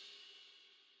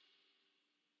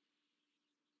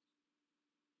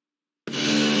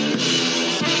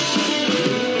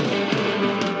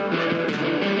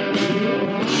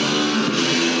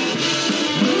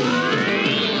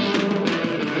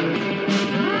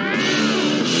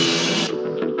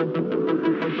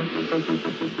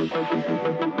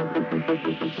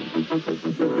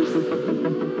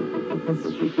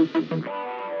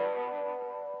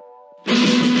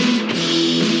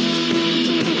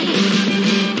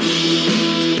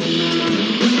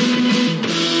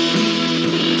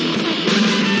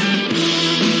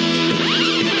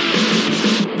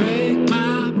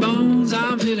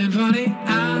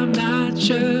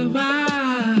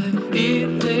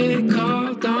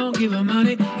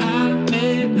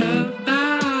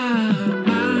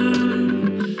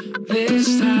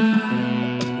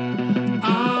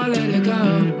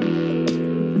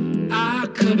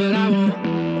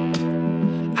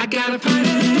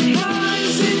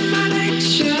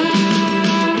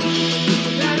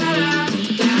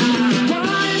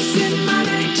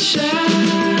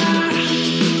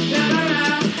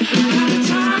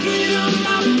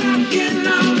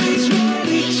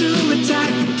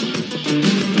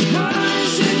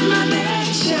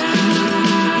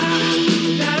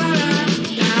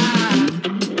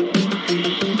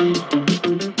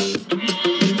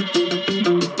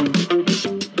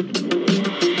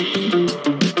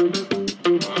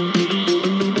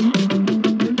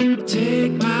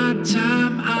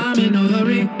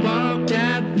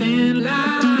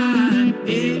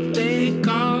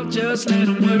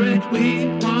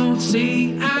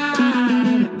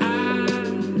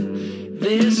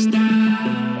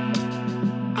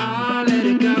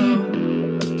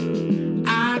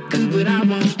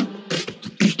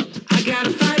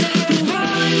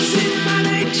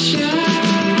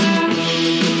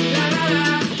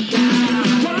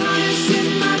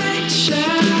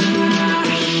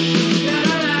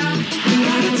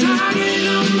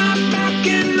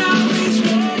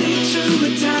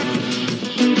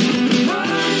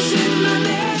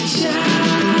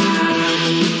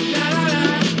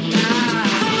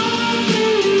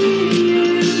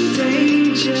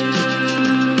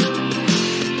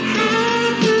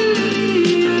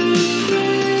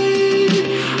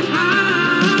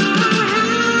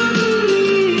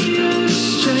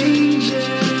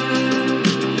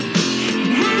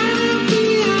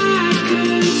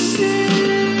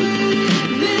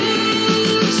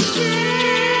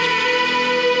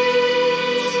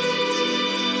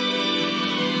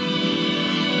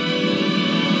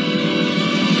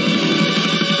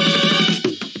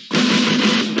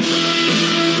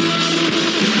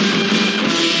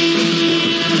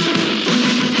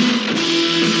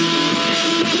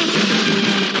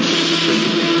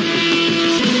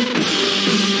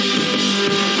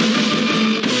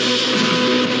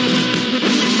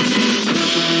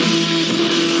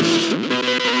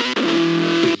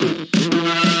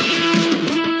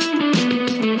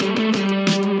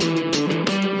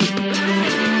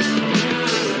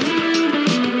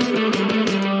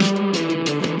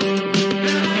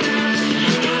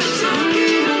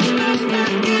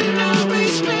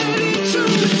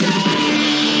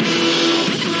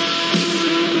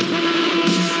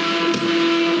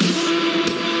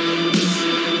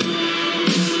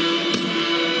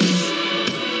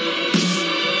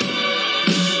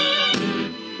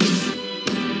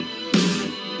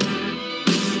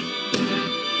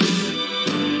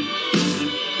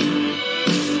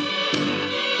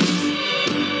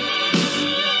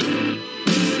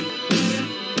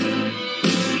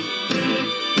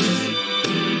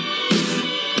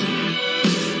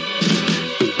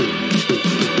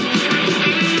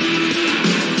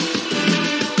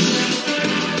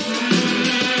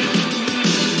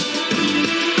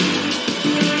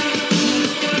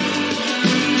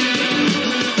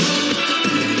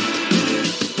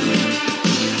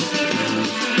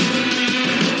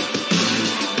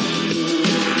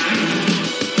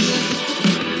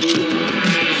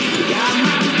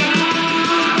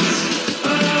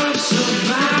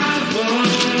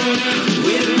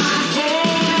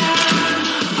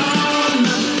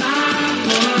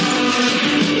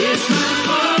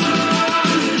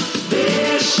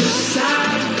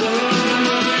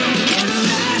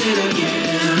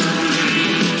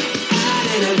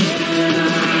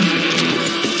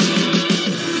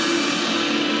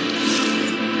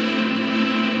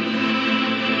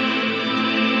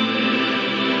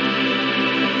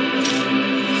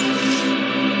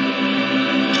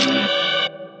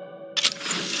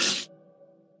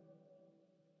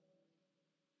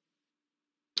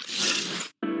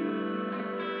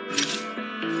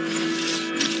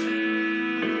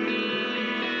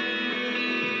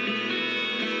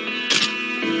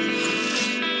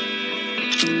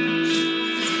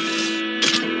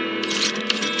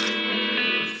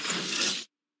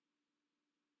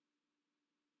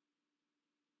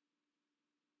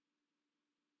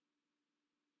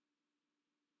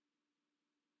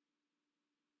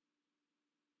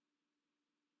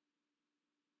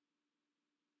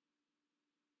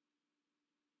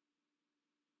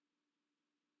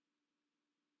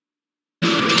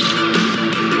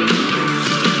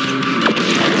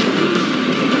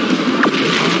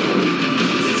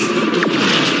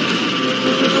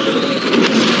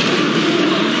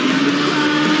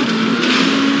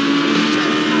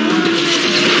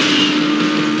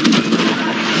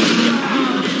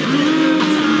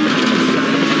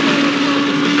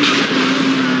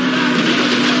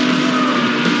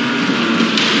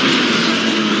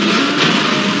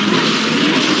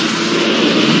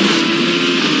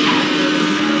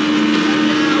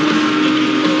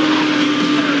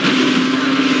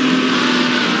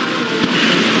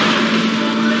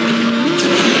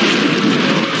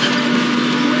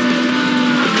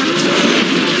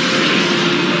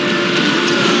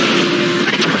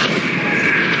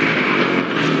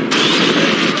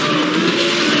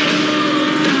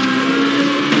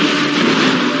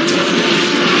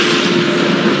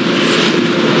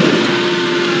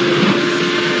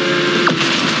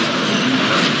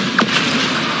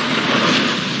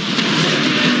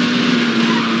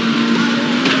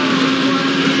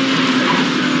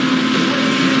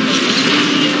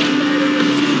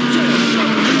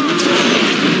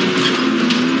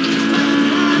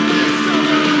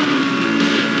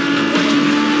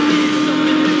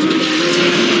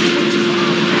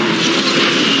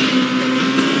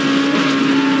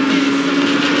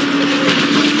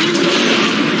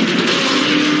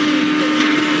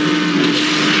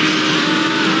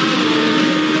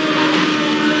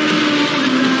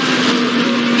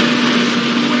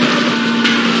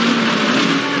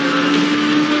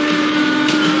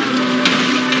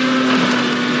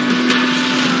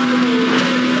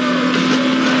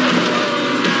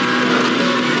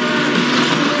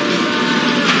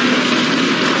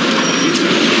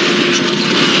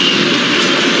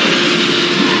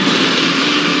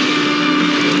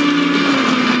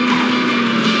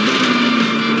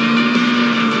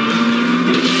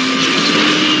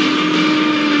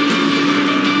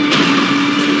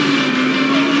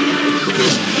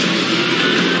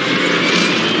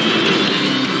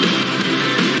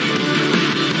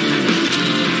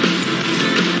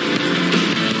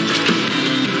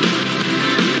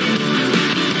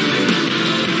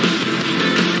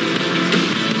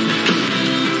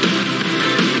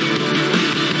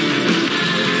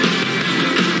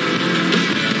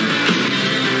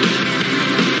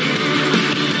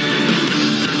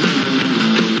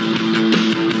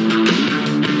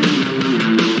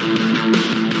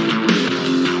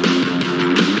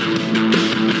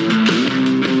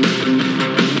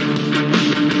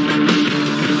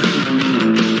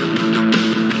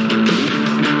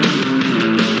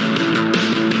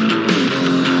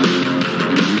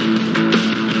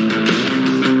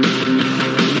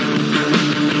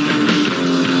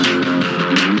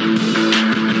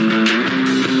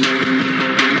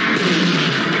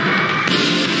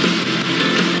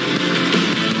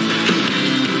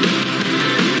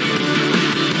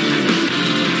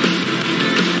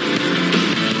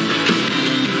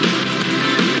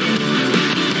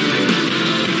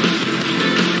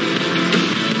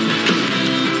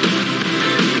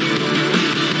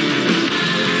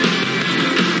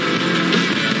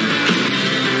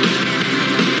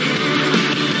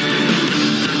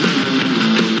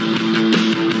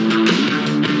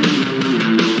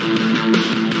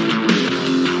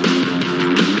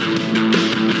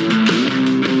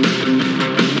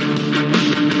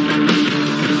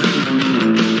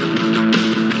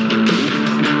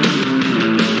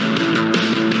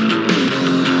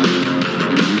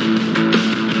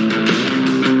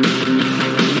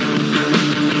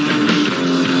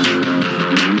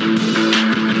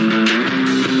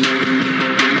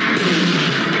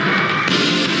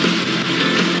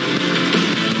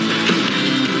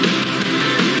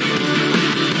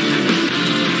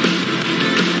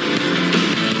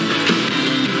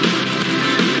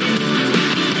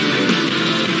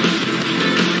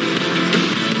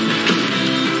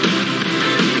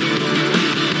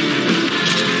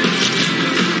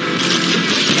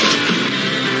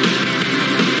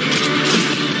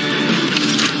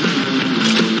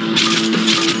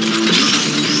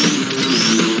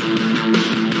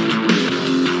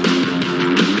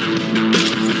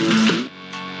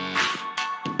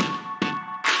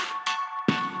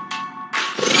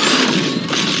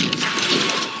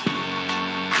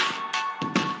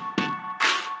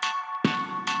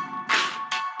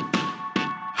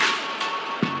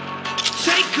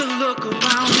 take a look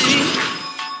around me,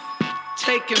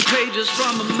 taking pages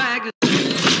from a magazine.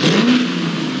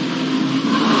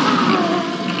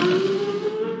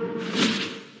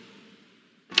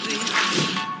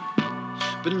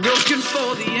 Been looking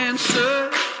for the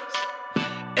answers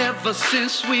ever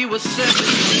since we were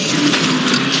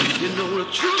 17. You know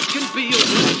the truth can be a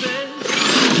weapon,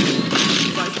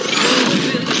 right before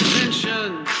ill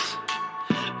intentions.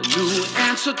 A new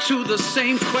answer to the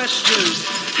same questions.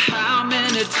 How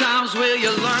many times will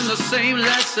you learn the same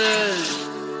lesson?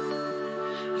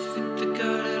 I think they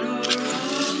got it all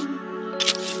wrong.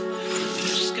 You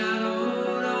just gotta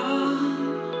hold on,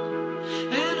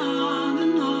 and on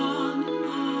and on and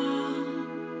on.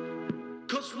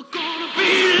 'Cause we're gonna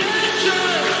be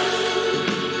legends,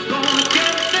 gonna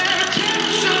get their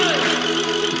attention.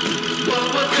 What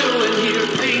we're doing here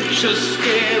ain't just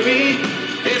scary,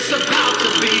 it's about to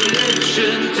be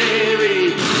legendary.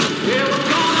 Yeah, we're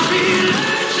gonna be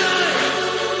legends,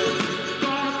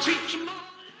 gonna teach them all.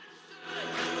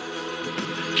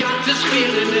 Got this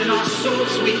feeling in our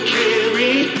souls we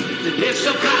carry, that it's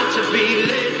about to be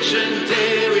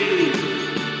legendary.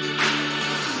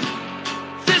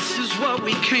 This is what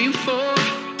we came for,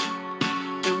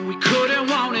 and we couldn't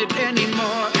want it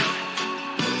anymore.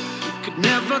 We could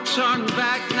never turn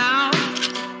back now,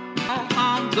 all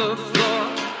on the floor.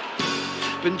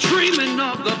 Been dreaming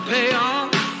of the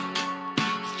payoff,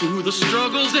 through the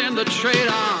struggles and the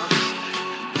trade-offs,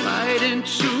 right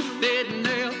into thin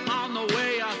nail on the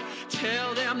way up.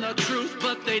 Tell them the truth,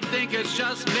 but they think it's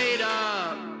just made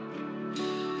up.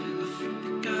 And I think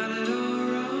they got it all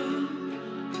wrong.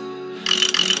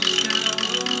 Just gotta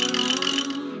hold on,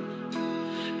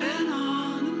 and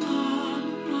on and on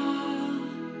and on.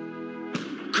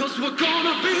 'Cause we're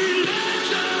gonna be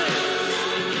legends,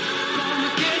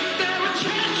 gonna get their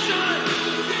attention.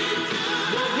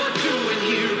 What we're doing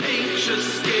here ain't just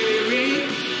scary,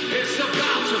 it's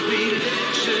about to be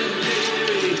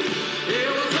legendary. Yeah,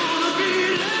 we're gonna be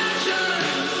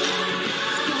legends,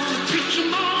 gonna teach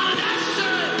them all a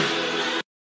lesson.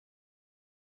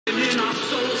 And in our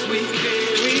souls we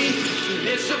carry,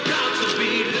 it's about to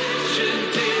be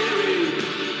legendary.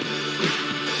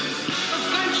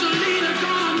 Eventually they're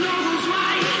gonna know who's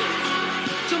right.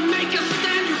 To make a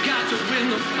stand, you got to win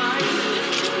the fight.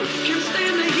 Can't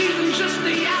stand the heat and just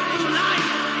the afterlife,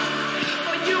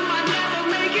 or you might never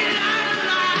make it out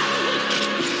alive.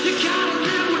 You gotta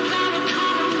live without a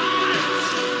compromise.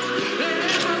 Let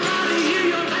everybody hear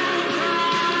your battle cry.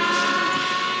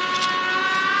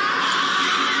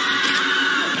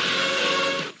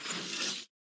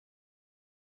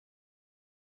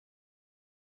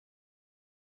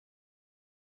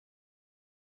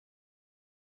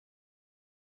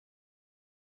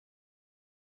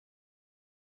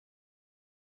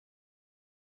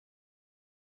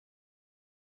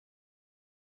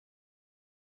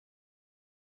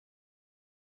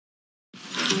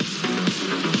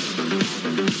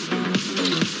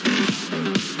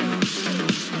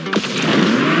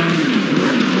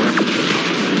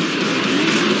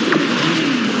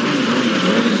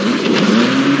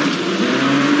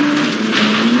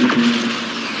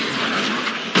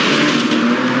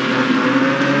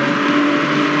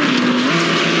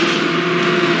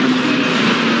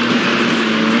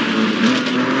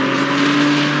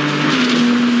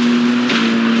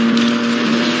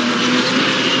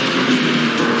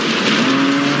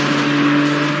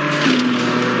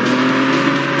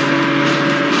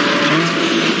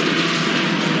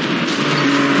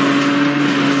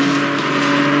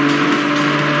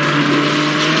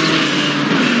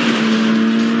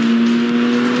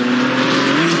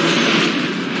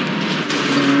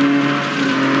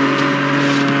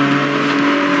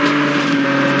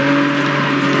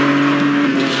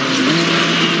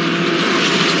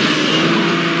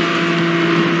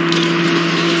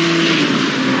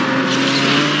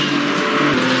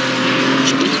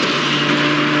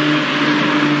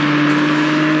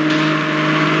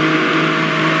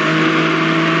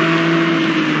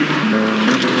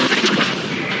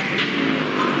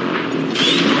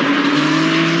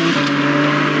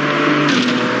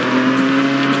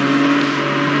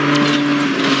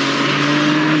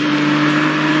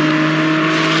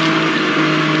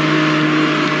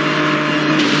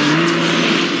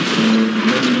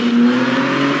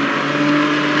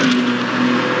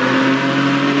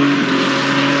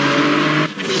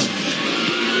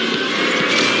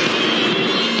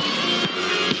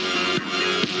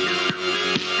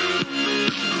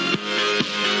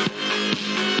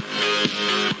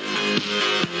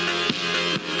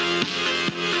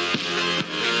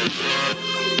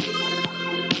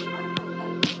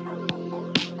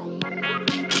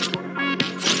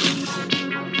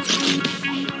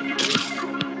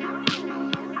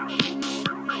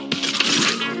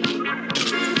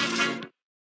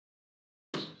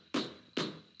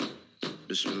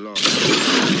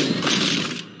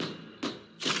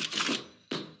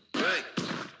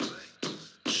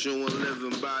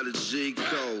 living by the G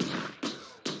code.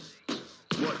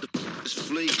 What the is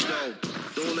fleek though?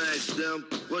 Don't ask them,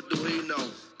 what do he know?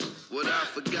 What I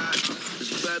forgot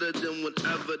is better than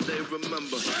whatever they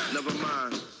remember. Never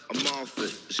mind, I'm off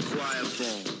it, it's quiet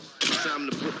form. It's time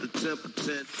to put the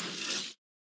 10%.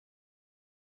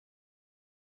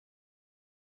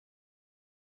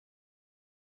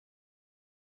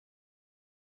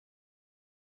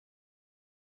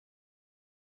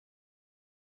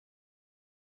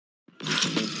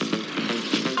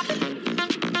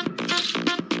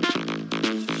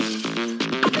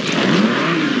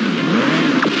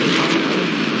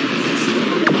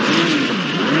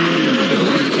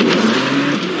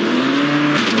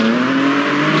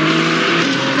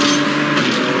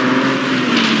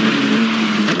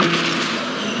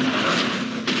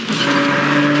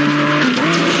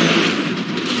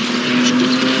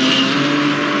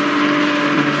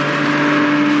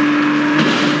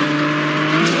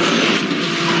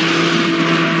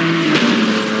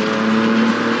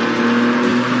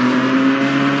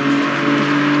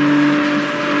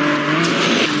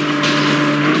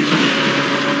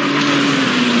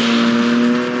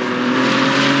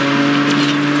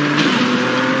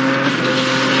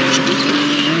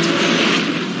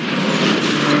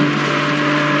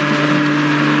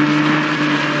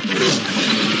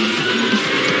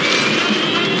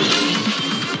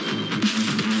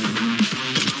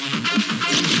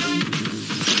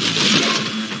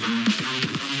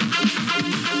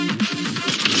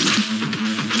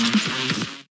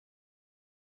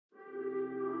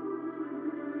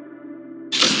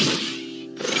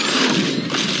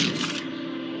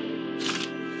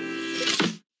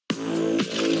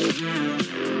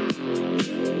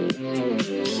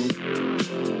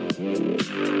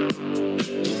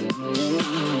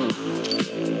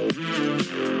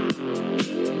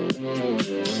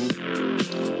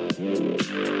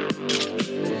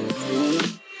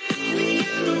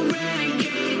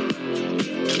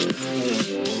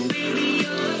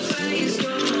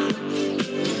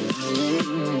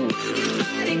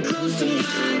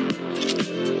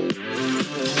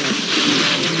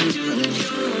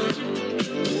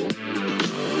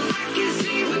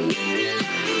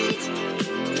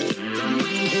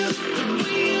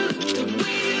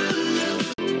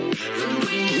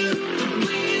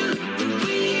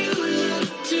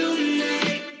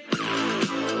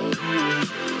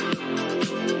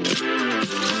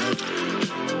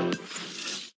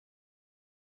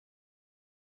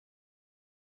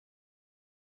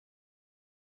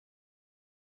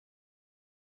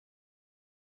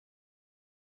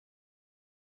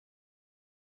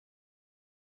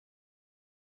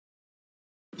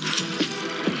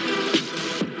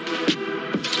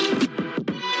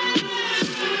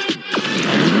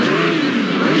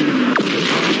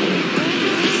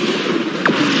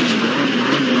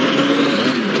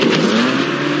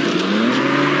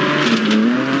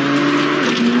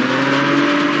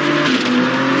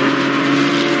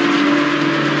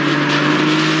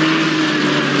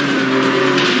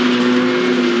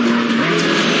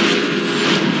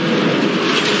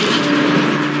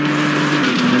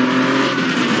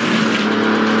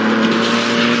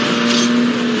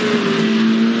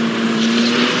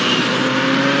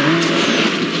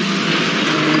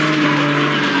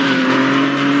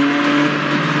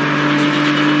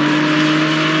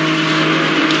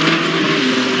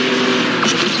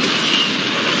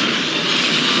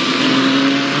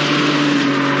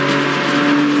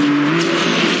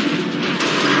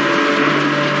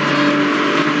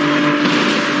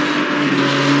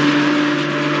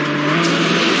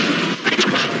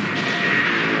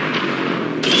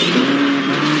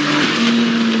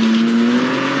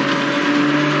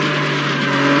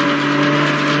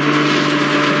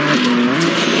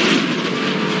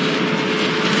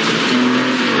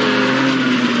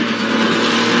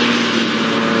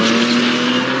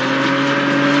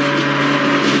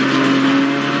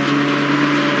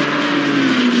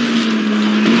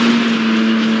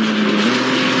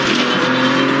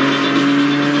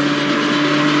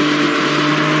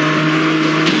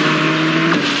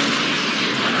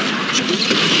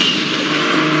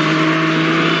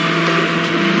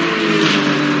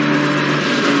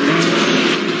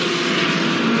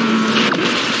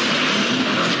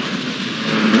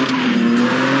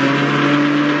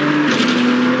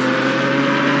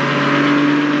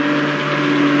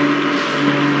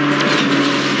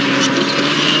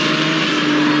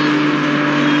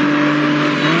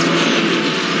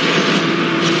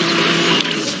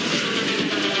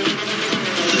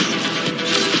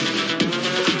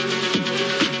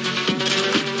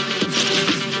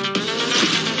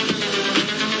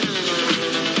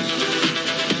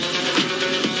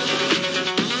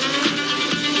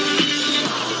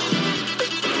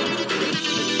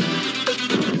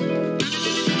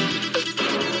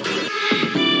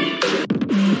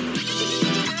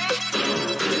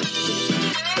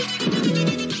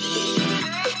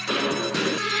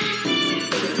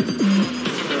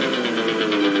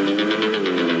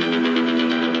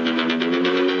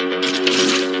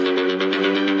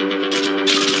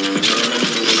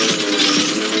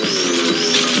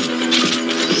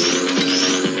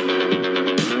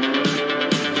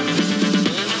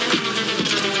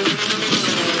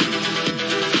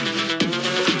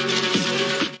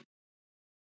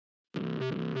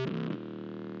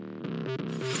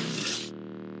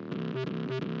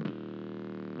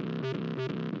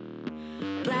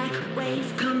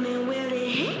 wave coming, will it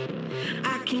hit?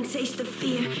 I can taste the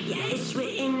fear, yeah, it's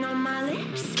written on my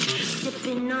lips.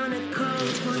 Sipping on a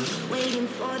cold one, waiting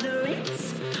for the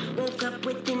rinse. Woke up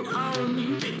with an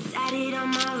omen, tatted on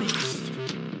my wrist.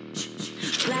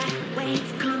 Black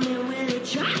wave coming, will it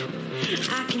drop?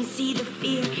 I can see the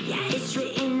fear, yeah, it's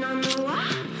written on the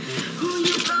wall. Who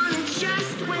you gonna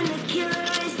trust when the killer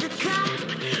is the cop?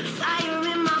 Fire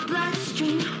in my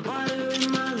bloodstream, water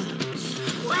in my lungs.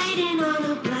 Waiting on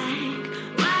a black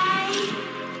wave,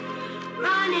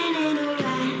 running in a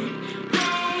red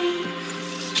wave,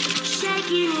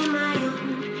 shaking in my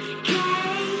own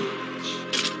cage.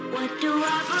 What do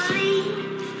I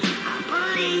believe? I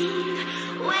believe,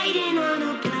 waiting on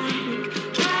a black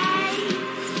wave,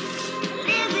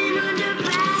 living under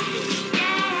bad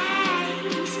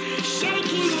days,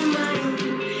 shaking in my own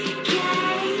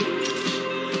cage.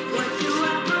 What do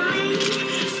I believe?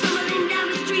 Stumbling down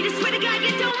the street, I swear to God,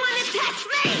 you don't want to touch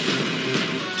me.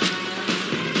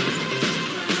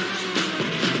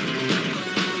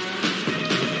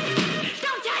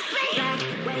 Don't touch me. Black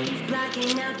wave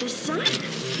blocking out the sun,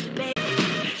 baby.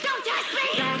 Don't touch me.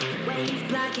 Black wave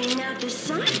blocking out the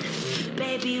sun,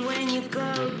 baby. When you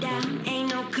go down, ain't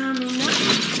no coming up.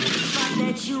 Thought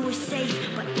that you were safe,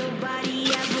 but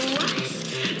nobody ever was.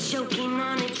 Choking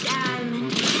on a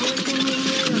diamond, poison in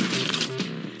your lungs.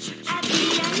 At the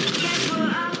end, guess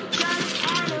we're all just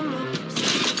animals.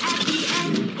 At the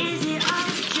end, is it all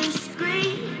just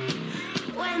greed?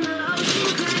 When the ocean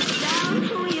crashes down,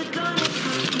 who you gonna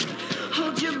come?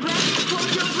 Hold your breath,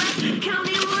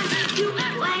 counting 1, 2,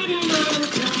 waiting on the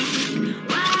black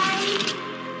wave,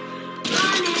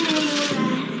 running in a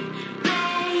red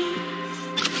race,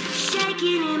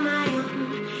 shaking in my own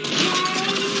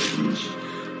cage.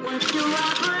 What do I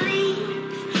believe?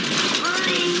 I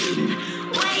believe,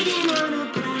 waiting on a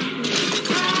black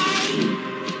wave,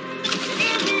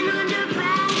 living under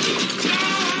bad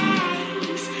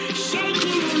days,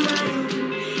 shaking in my own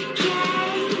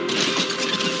cage.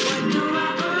 What do I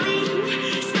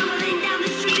believe? Stumbling down the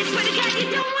street, I swear to God, you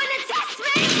don't want to touch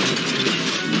me.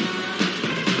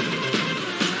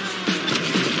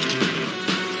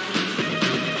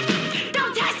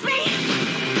 Don't touch me.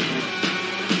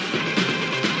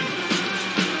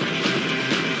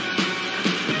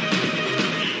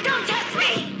 Don't touch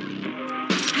me.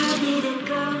 How did it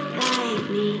go like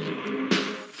me?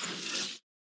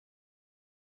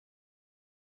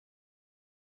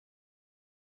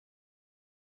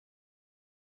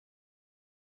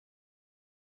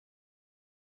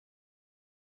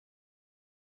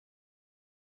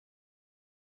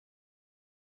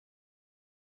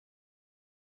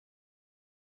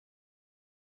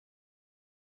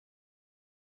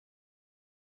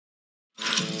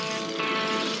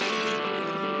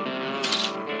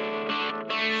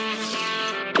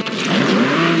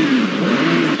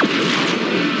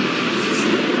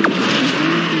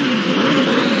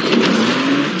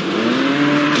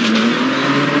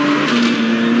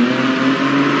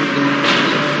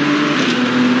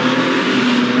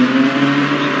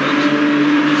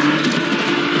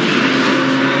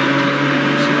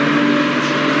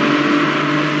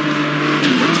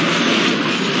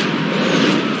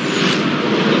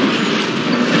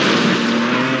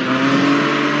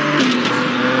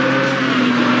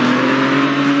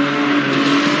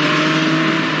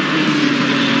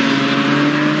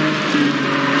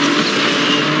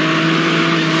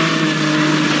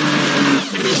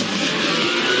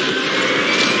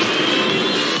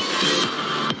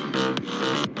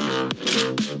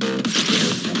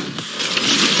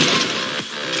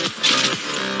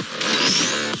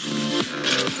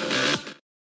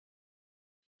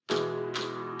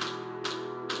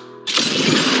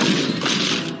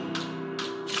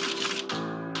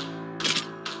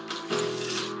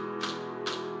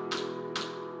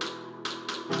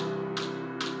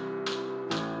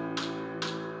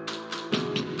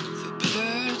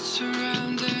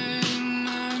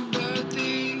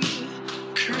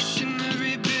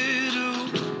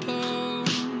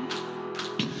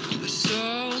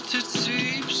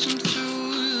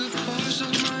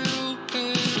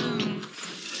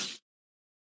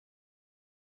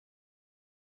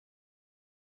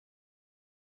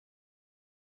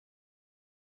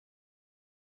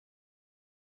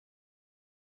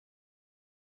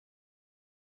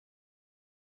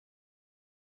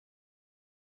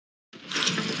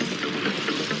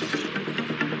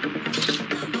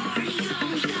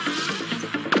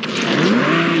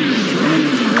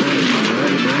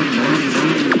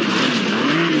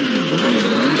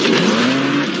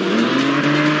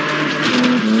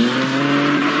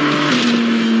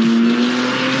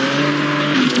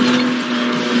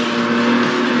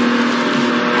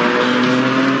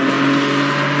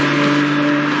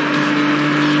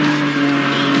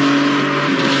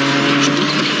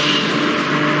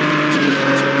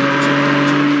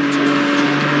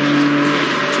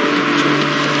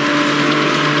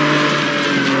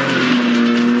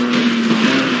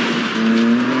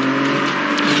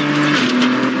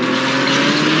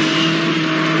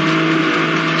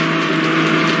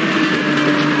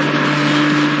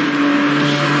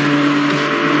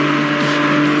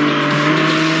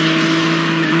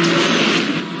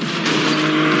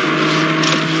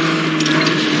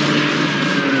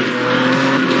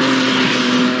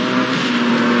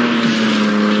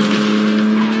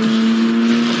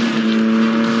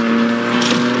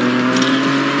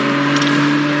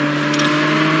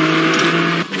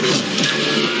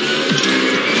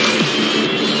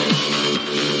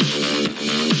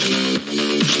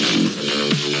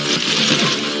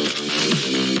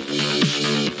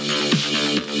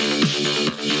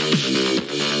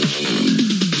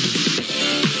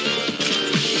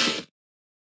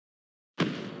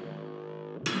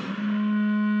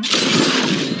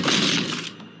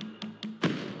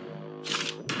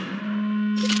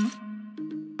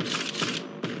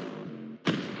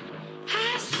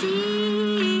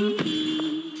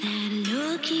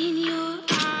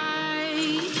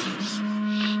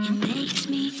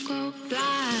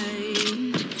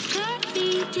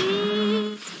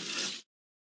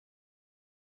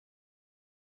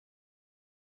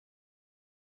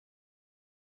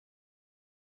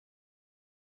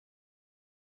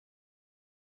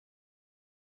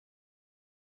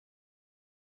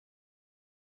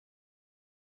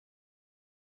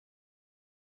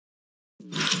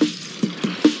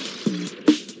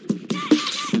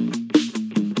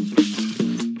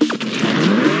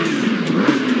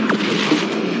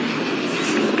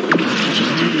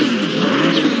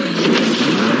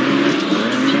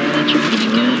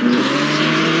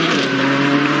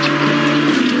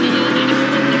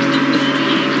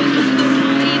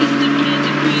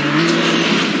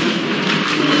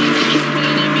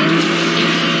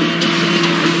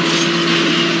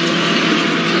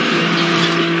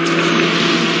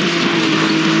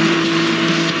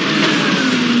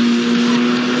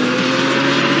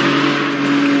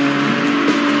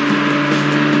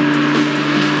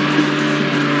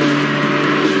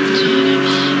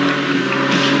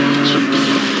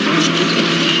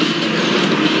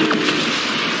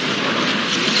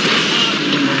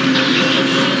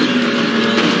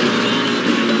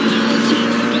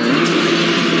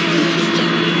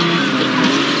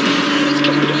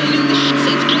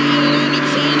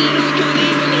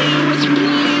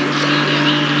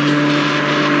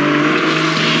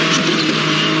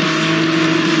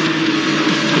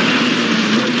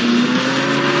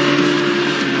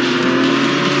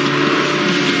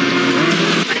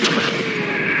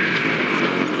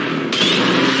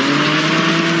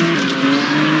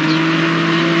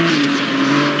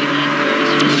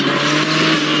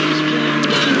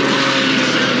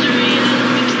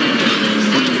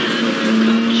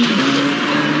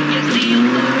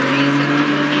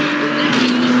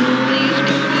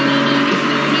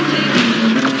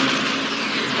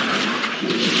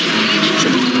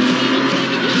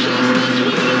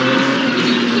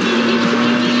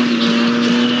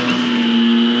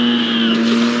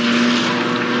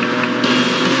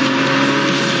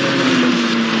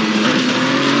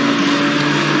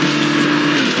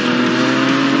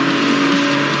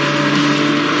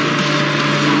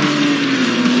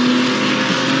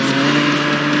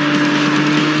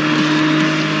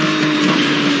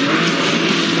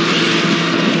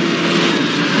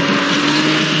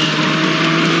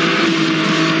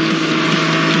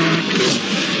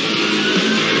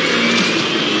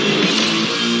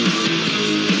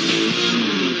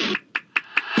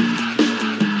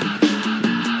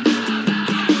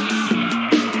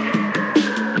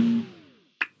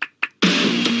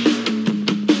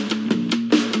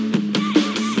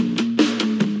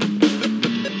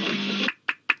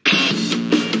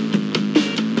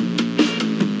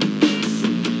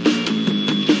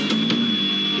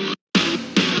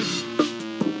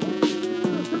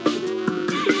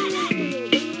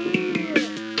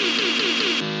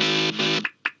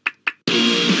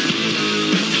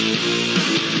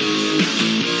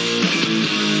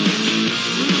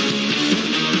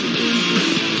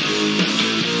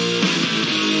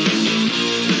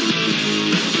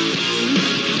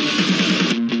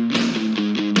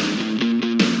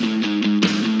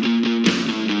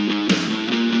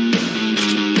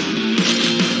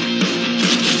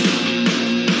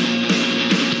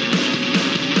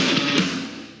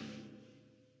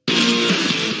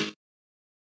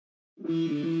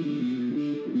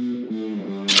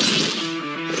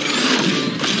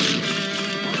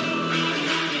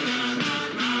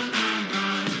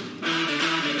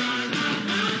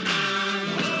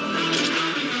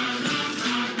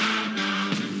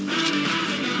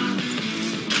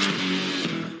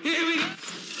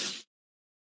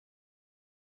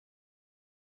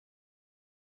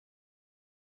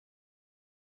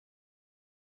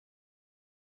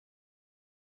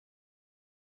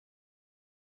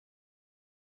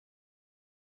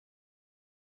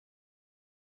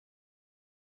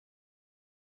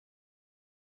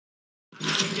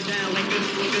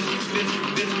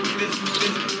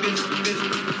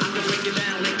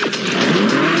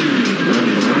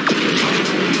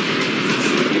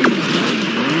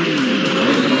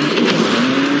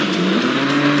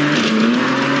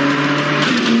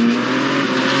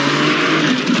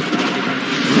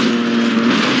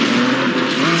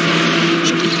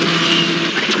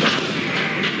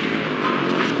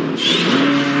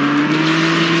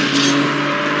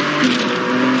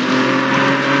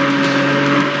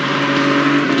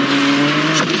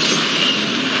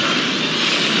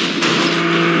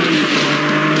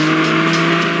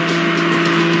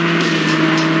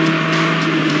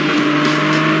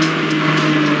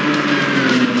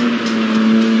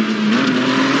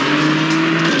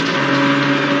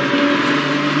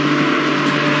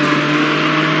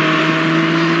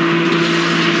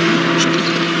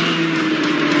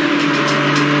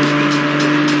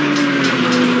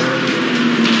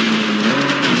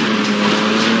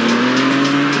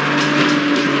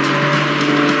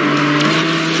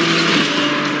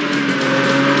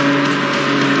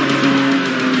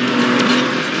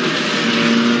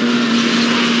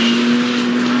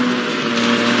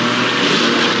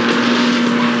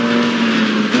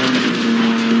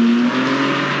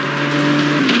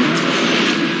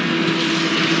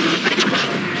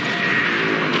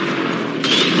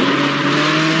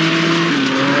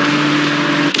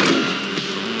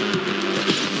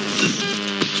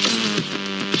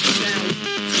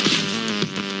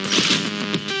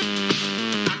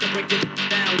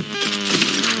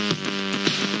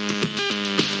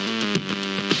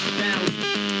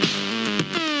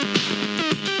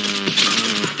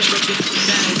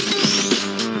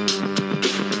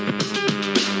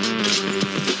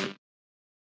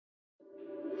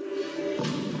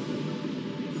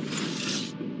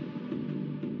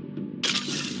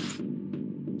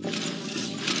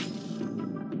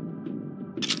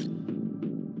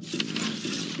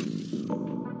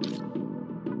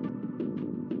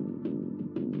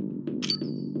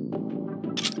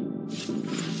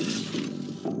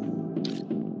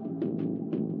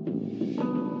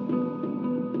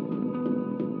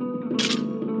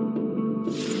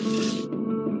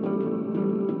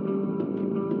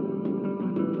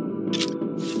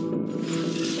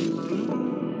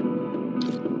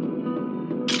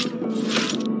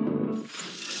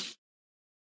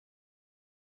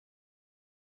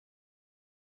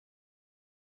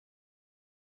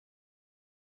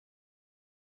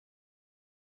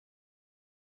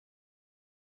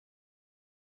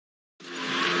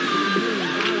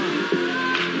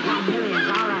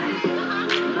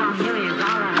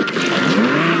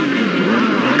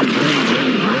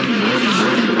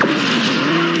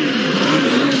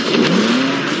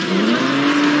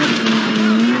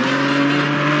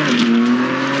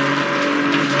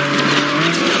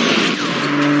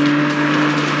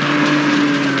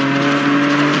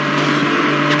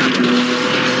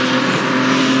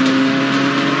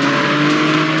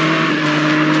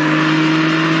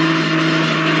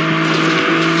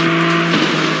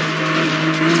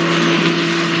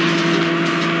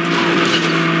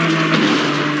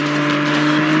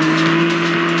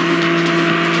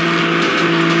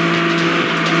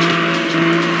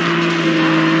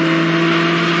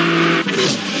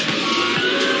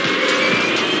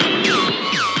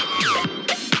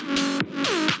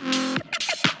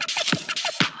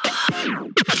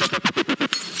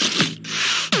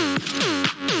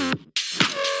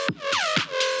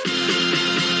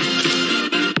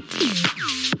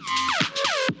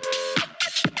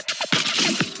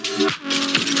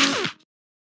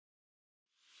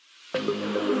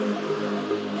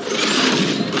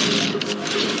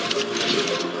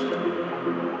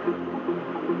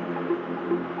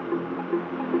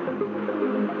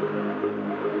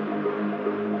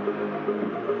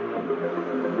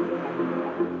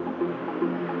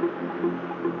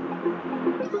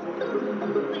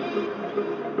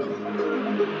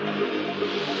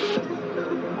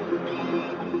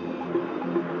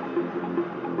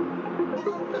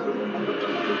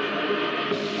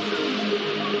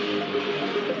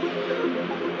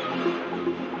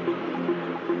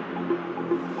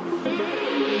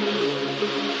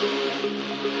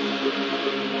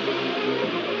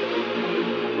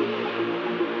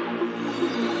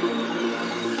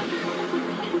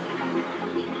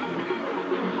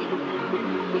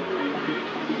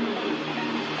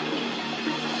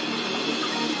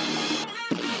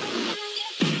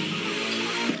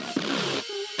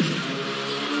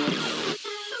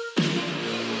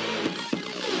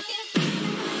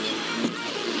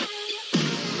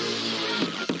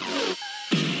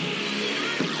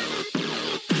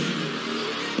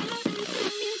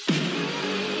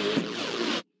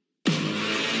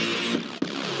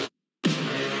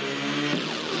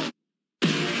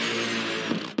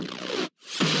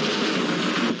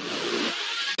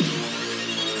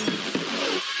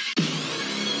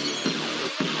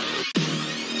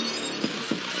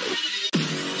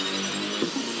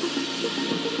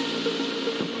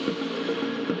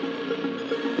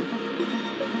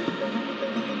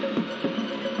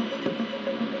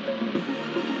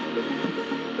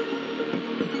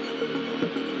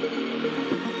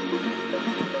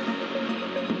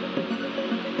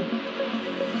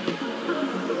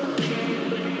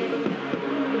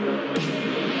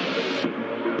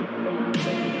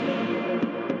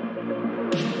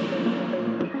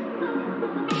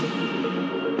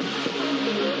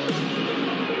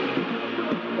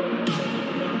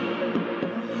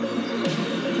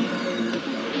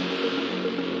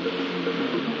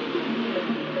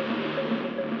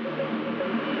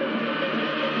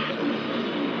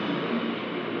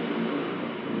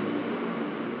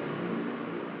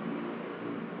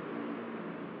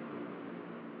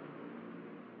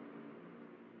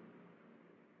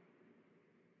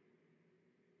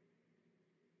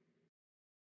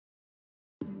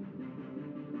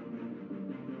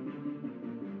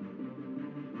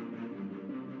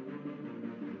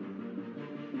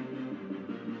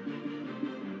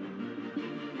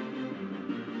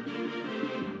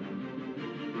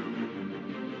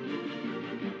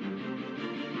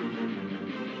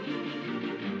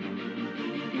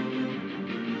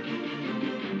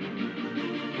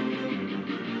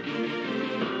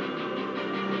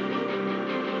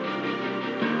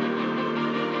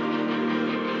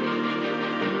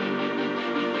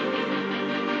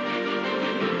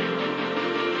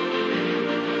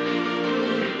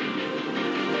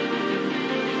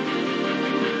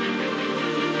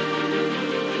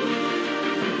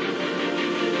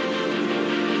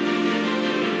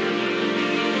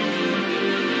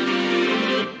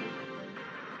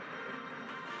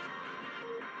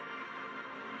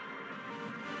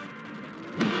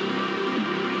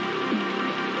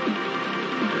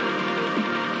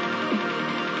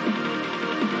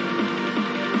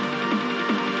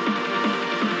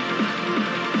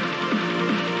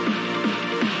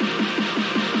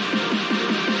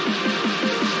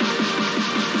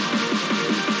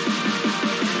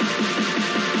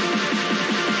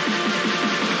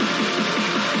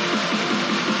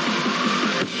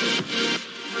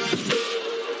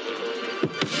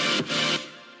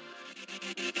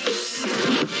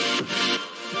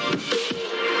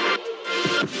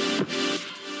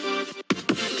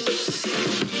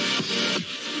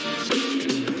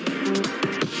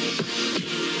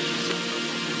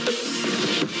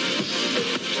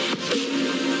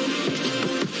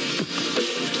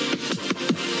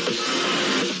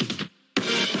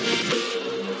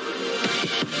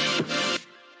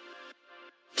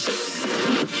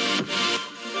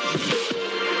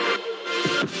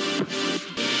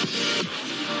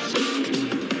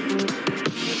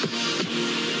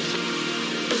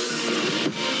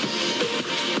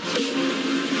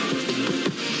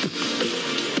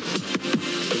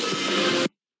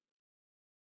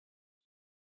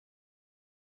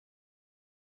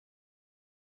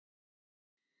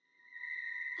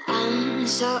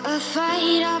 So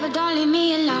afraid of it, don't leave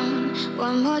me alone.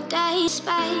 One more day,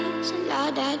 space, and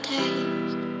all that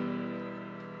takes.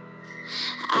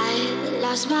 I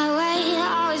lost my way,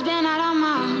 always been out on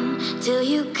my own. Till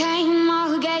you came, oh,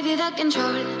 who gave you the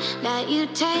control that you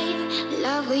take,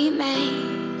 love we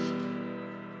made.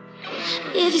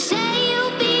 If you say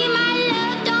you'll be my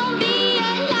love, don't be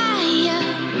a liar.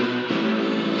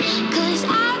 'Cause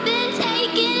I've been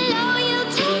taking low, you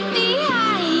take me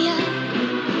higher.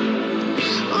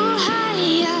 Oh,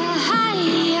 higher,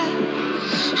 higher,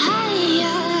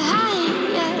 higher,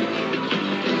 higher.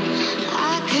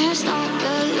 I can't stop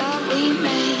the love we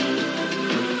made.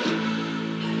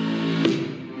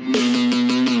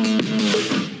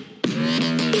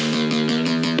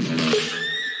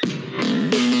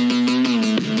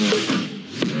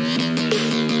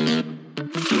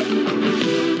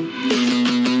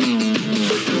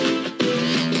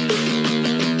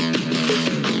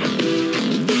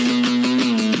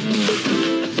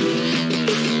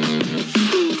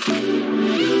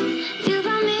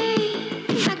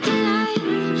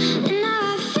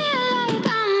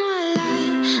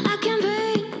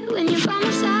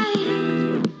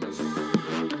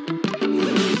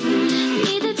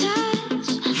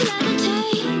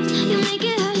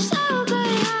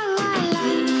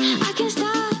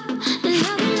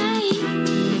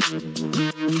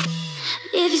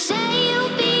 If you say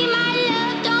you'll be my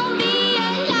love, don't be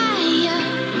a liar.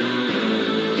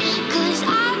 'Cause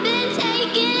I've been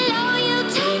taking low, you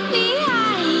take me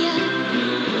higher.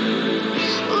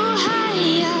 Oh,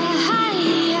 higher,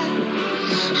 higher,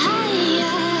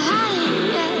 higher,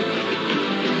 higher.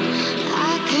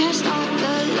 I can't stop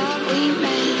the love we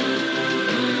made.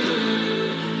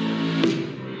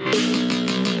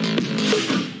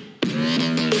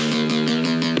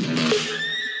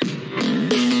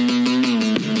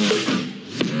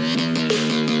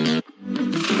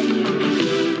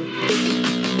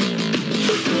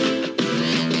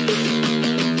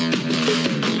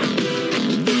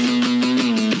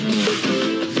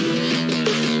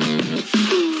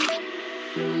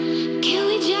 Can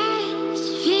we just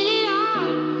feel it all?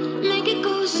 Make it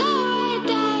go so right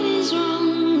that is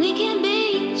wrong. We can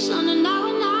be something that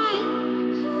we're not.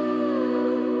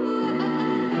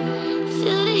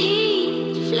 Feel the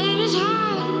heat, flame is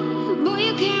hot. Boy,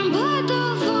 you can't put the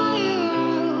fire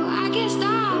out. I can't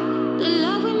stop the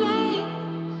love we made.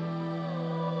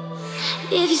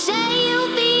 If you say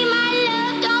you'll be my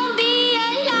love, don't be a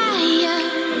liar.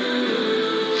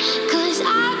 'Cause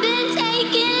I've been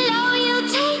taking low, you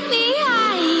take me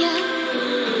higher.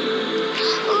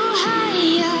 Oh,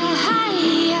 higher,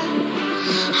 higher,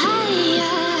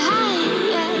 higher,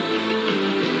 higher.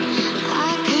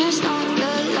 I can't stop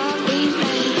the love we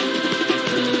made.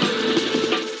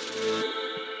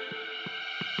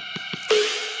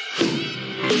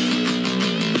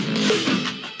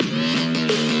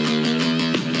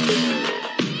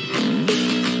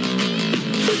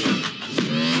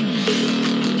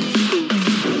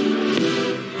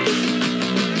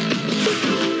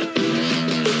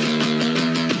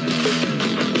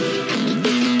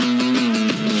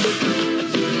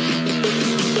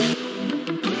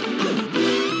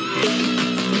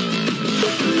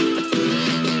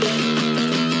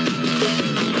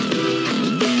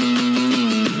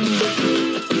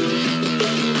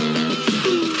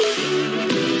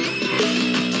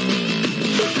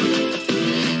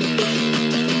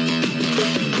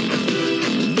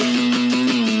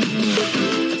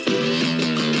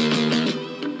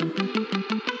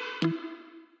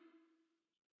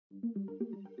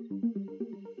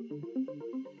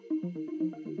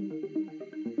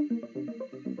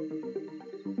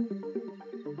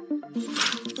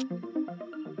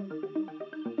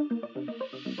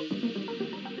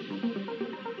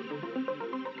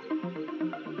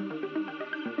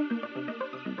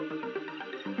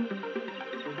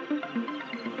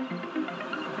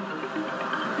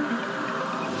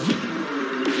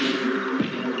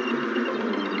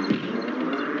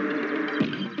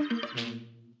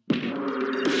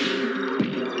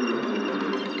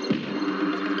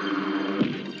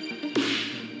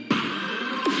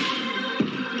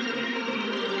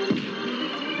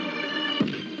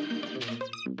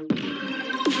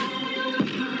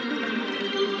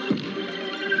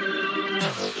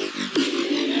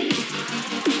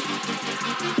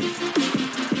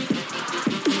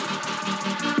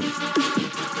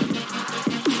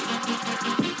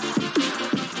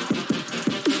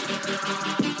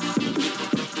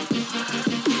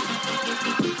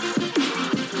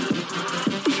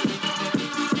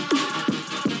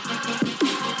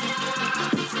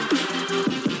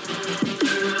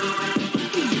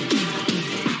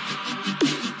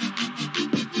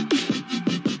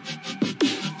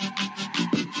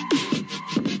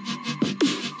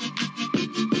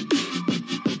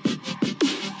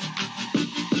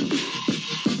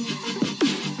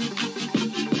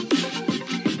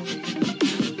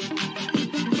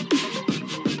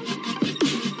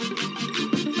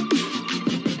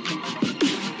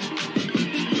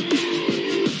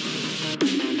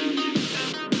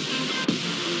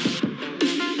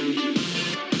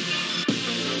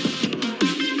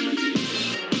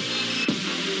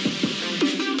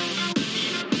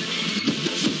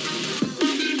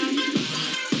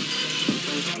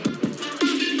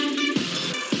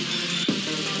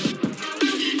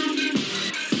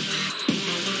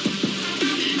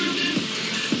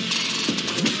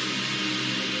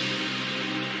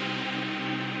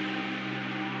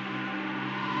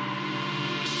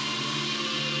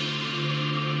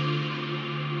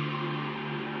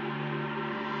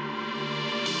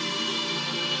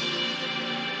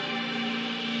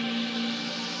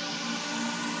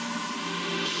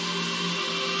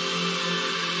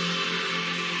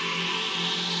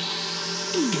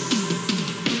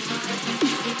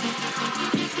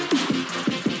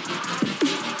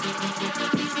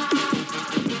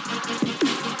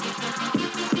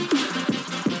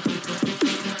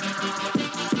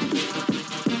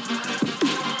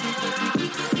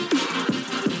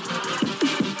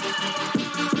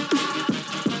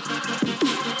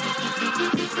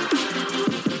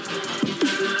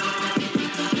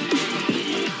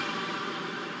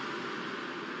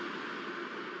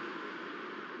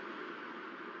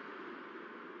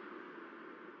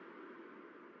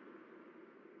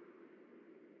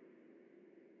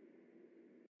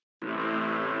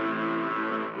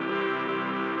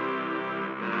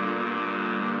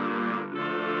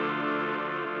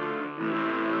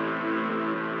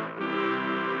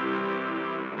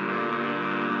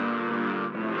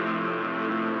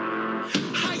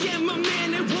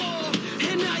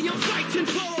 fighting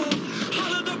for.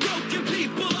 All of the broken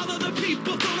people, all of the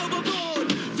people thrown overboard.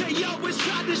 They always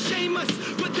try to shame us,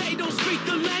 but they don't speak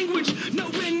the language. No,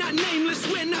 we're not nameless,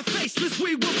 we're not faceless,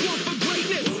 we were born for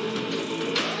greatness.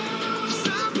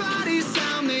 Somebody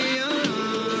sound the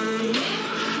alarm.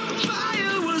 A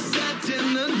fire was set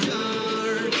in the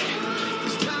dark.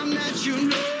 It's time that you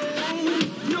know.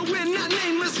 No, we're not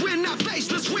nameless, we're not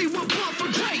faceless, we were born for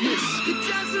greatness. It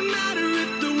doesn't matter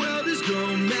if the world is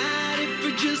gone mad, if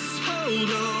we just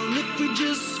hold on, if we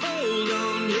just hold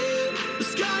on, yeah. The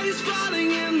sky is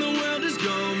falling and the world is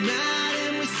gone mad,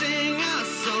 and we sing our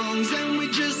songs and we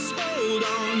just hold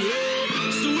on,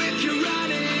 yeah. So if you're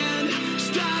running,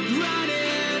 stop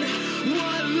running.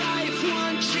 One life,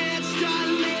 one chance, start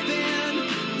living.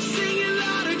 Sing it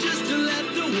louder just to let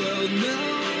the world know.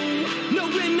 No,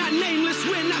 we're not nameless,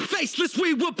 we're not faceless,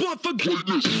 we were born for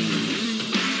greatness.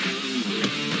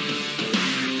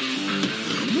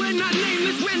 We're not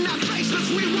nameless, we're not faceless,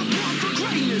 we were born for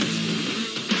greatness.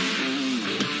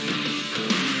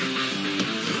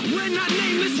 We're not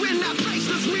nameless, we're not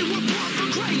faceless, we were born for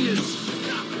greatness.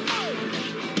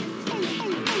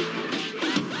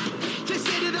 They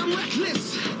say that I'm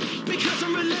reckless because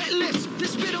I'm relentless. They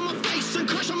spit on my face and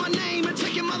crush on my name and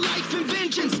taking my life in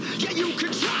vengeance. Yeah, you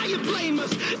could try and blame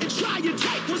us and try and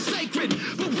take what's sacred,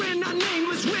 but we're not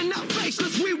nameless, we're not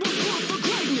faceless, we were born for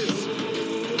greatness.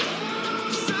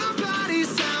 Somebody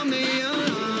sound the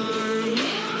alarm.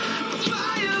 A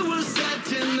fire was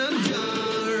set in the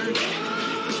dark.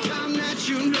 It's time that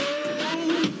you know.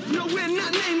 No, we're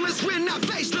not nameless, we're not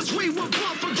faceless, we were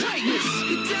born for greatness.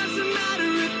 It doesn't matter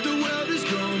if the world is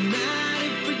gone mad,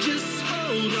 if we just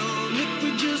hold on, if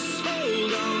we just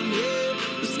hold on,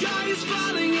 yeah. The sky is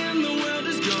falling and the world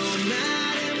is gone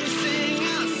mad, and we sing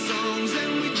our songs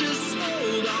and we just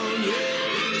hold on,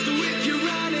 yeah. So if you're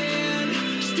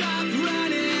running, stop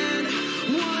running.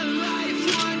 One life,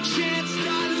 one chance,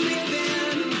 start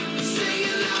living. Sing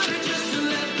it louder just to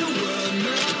let the world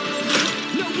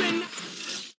know. No, we're not.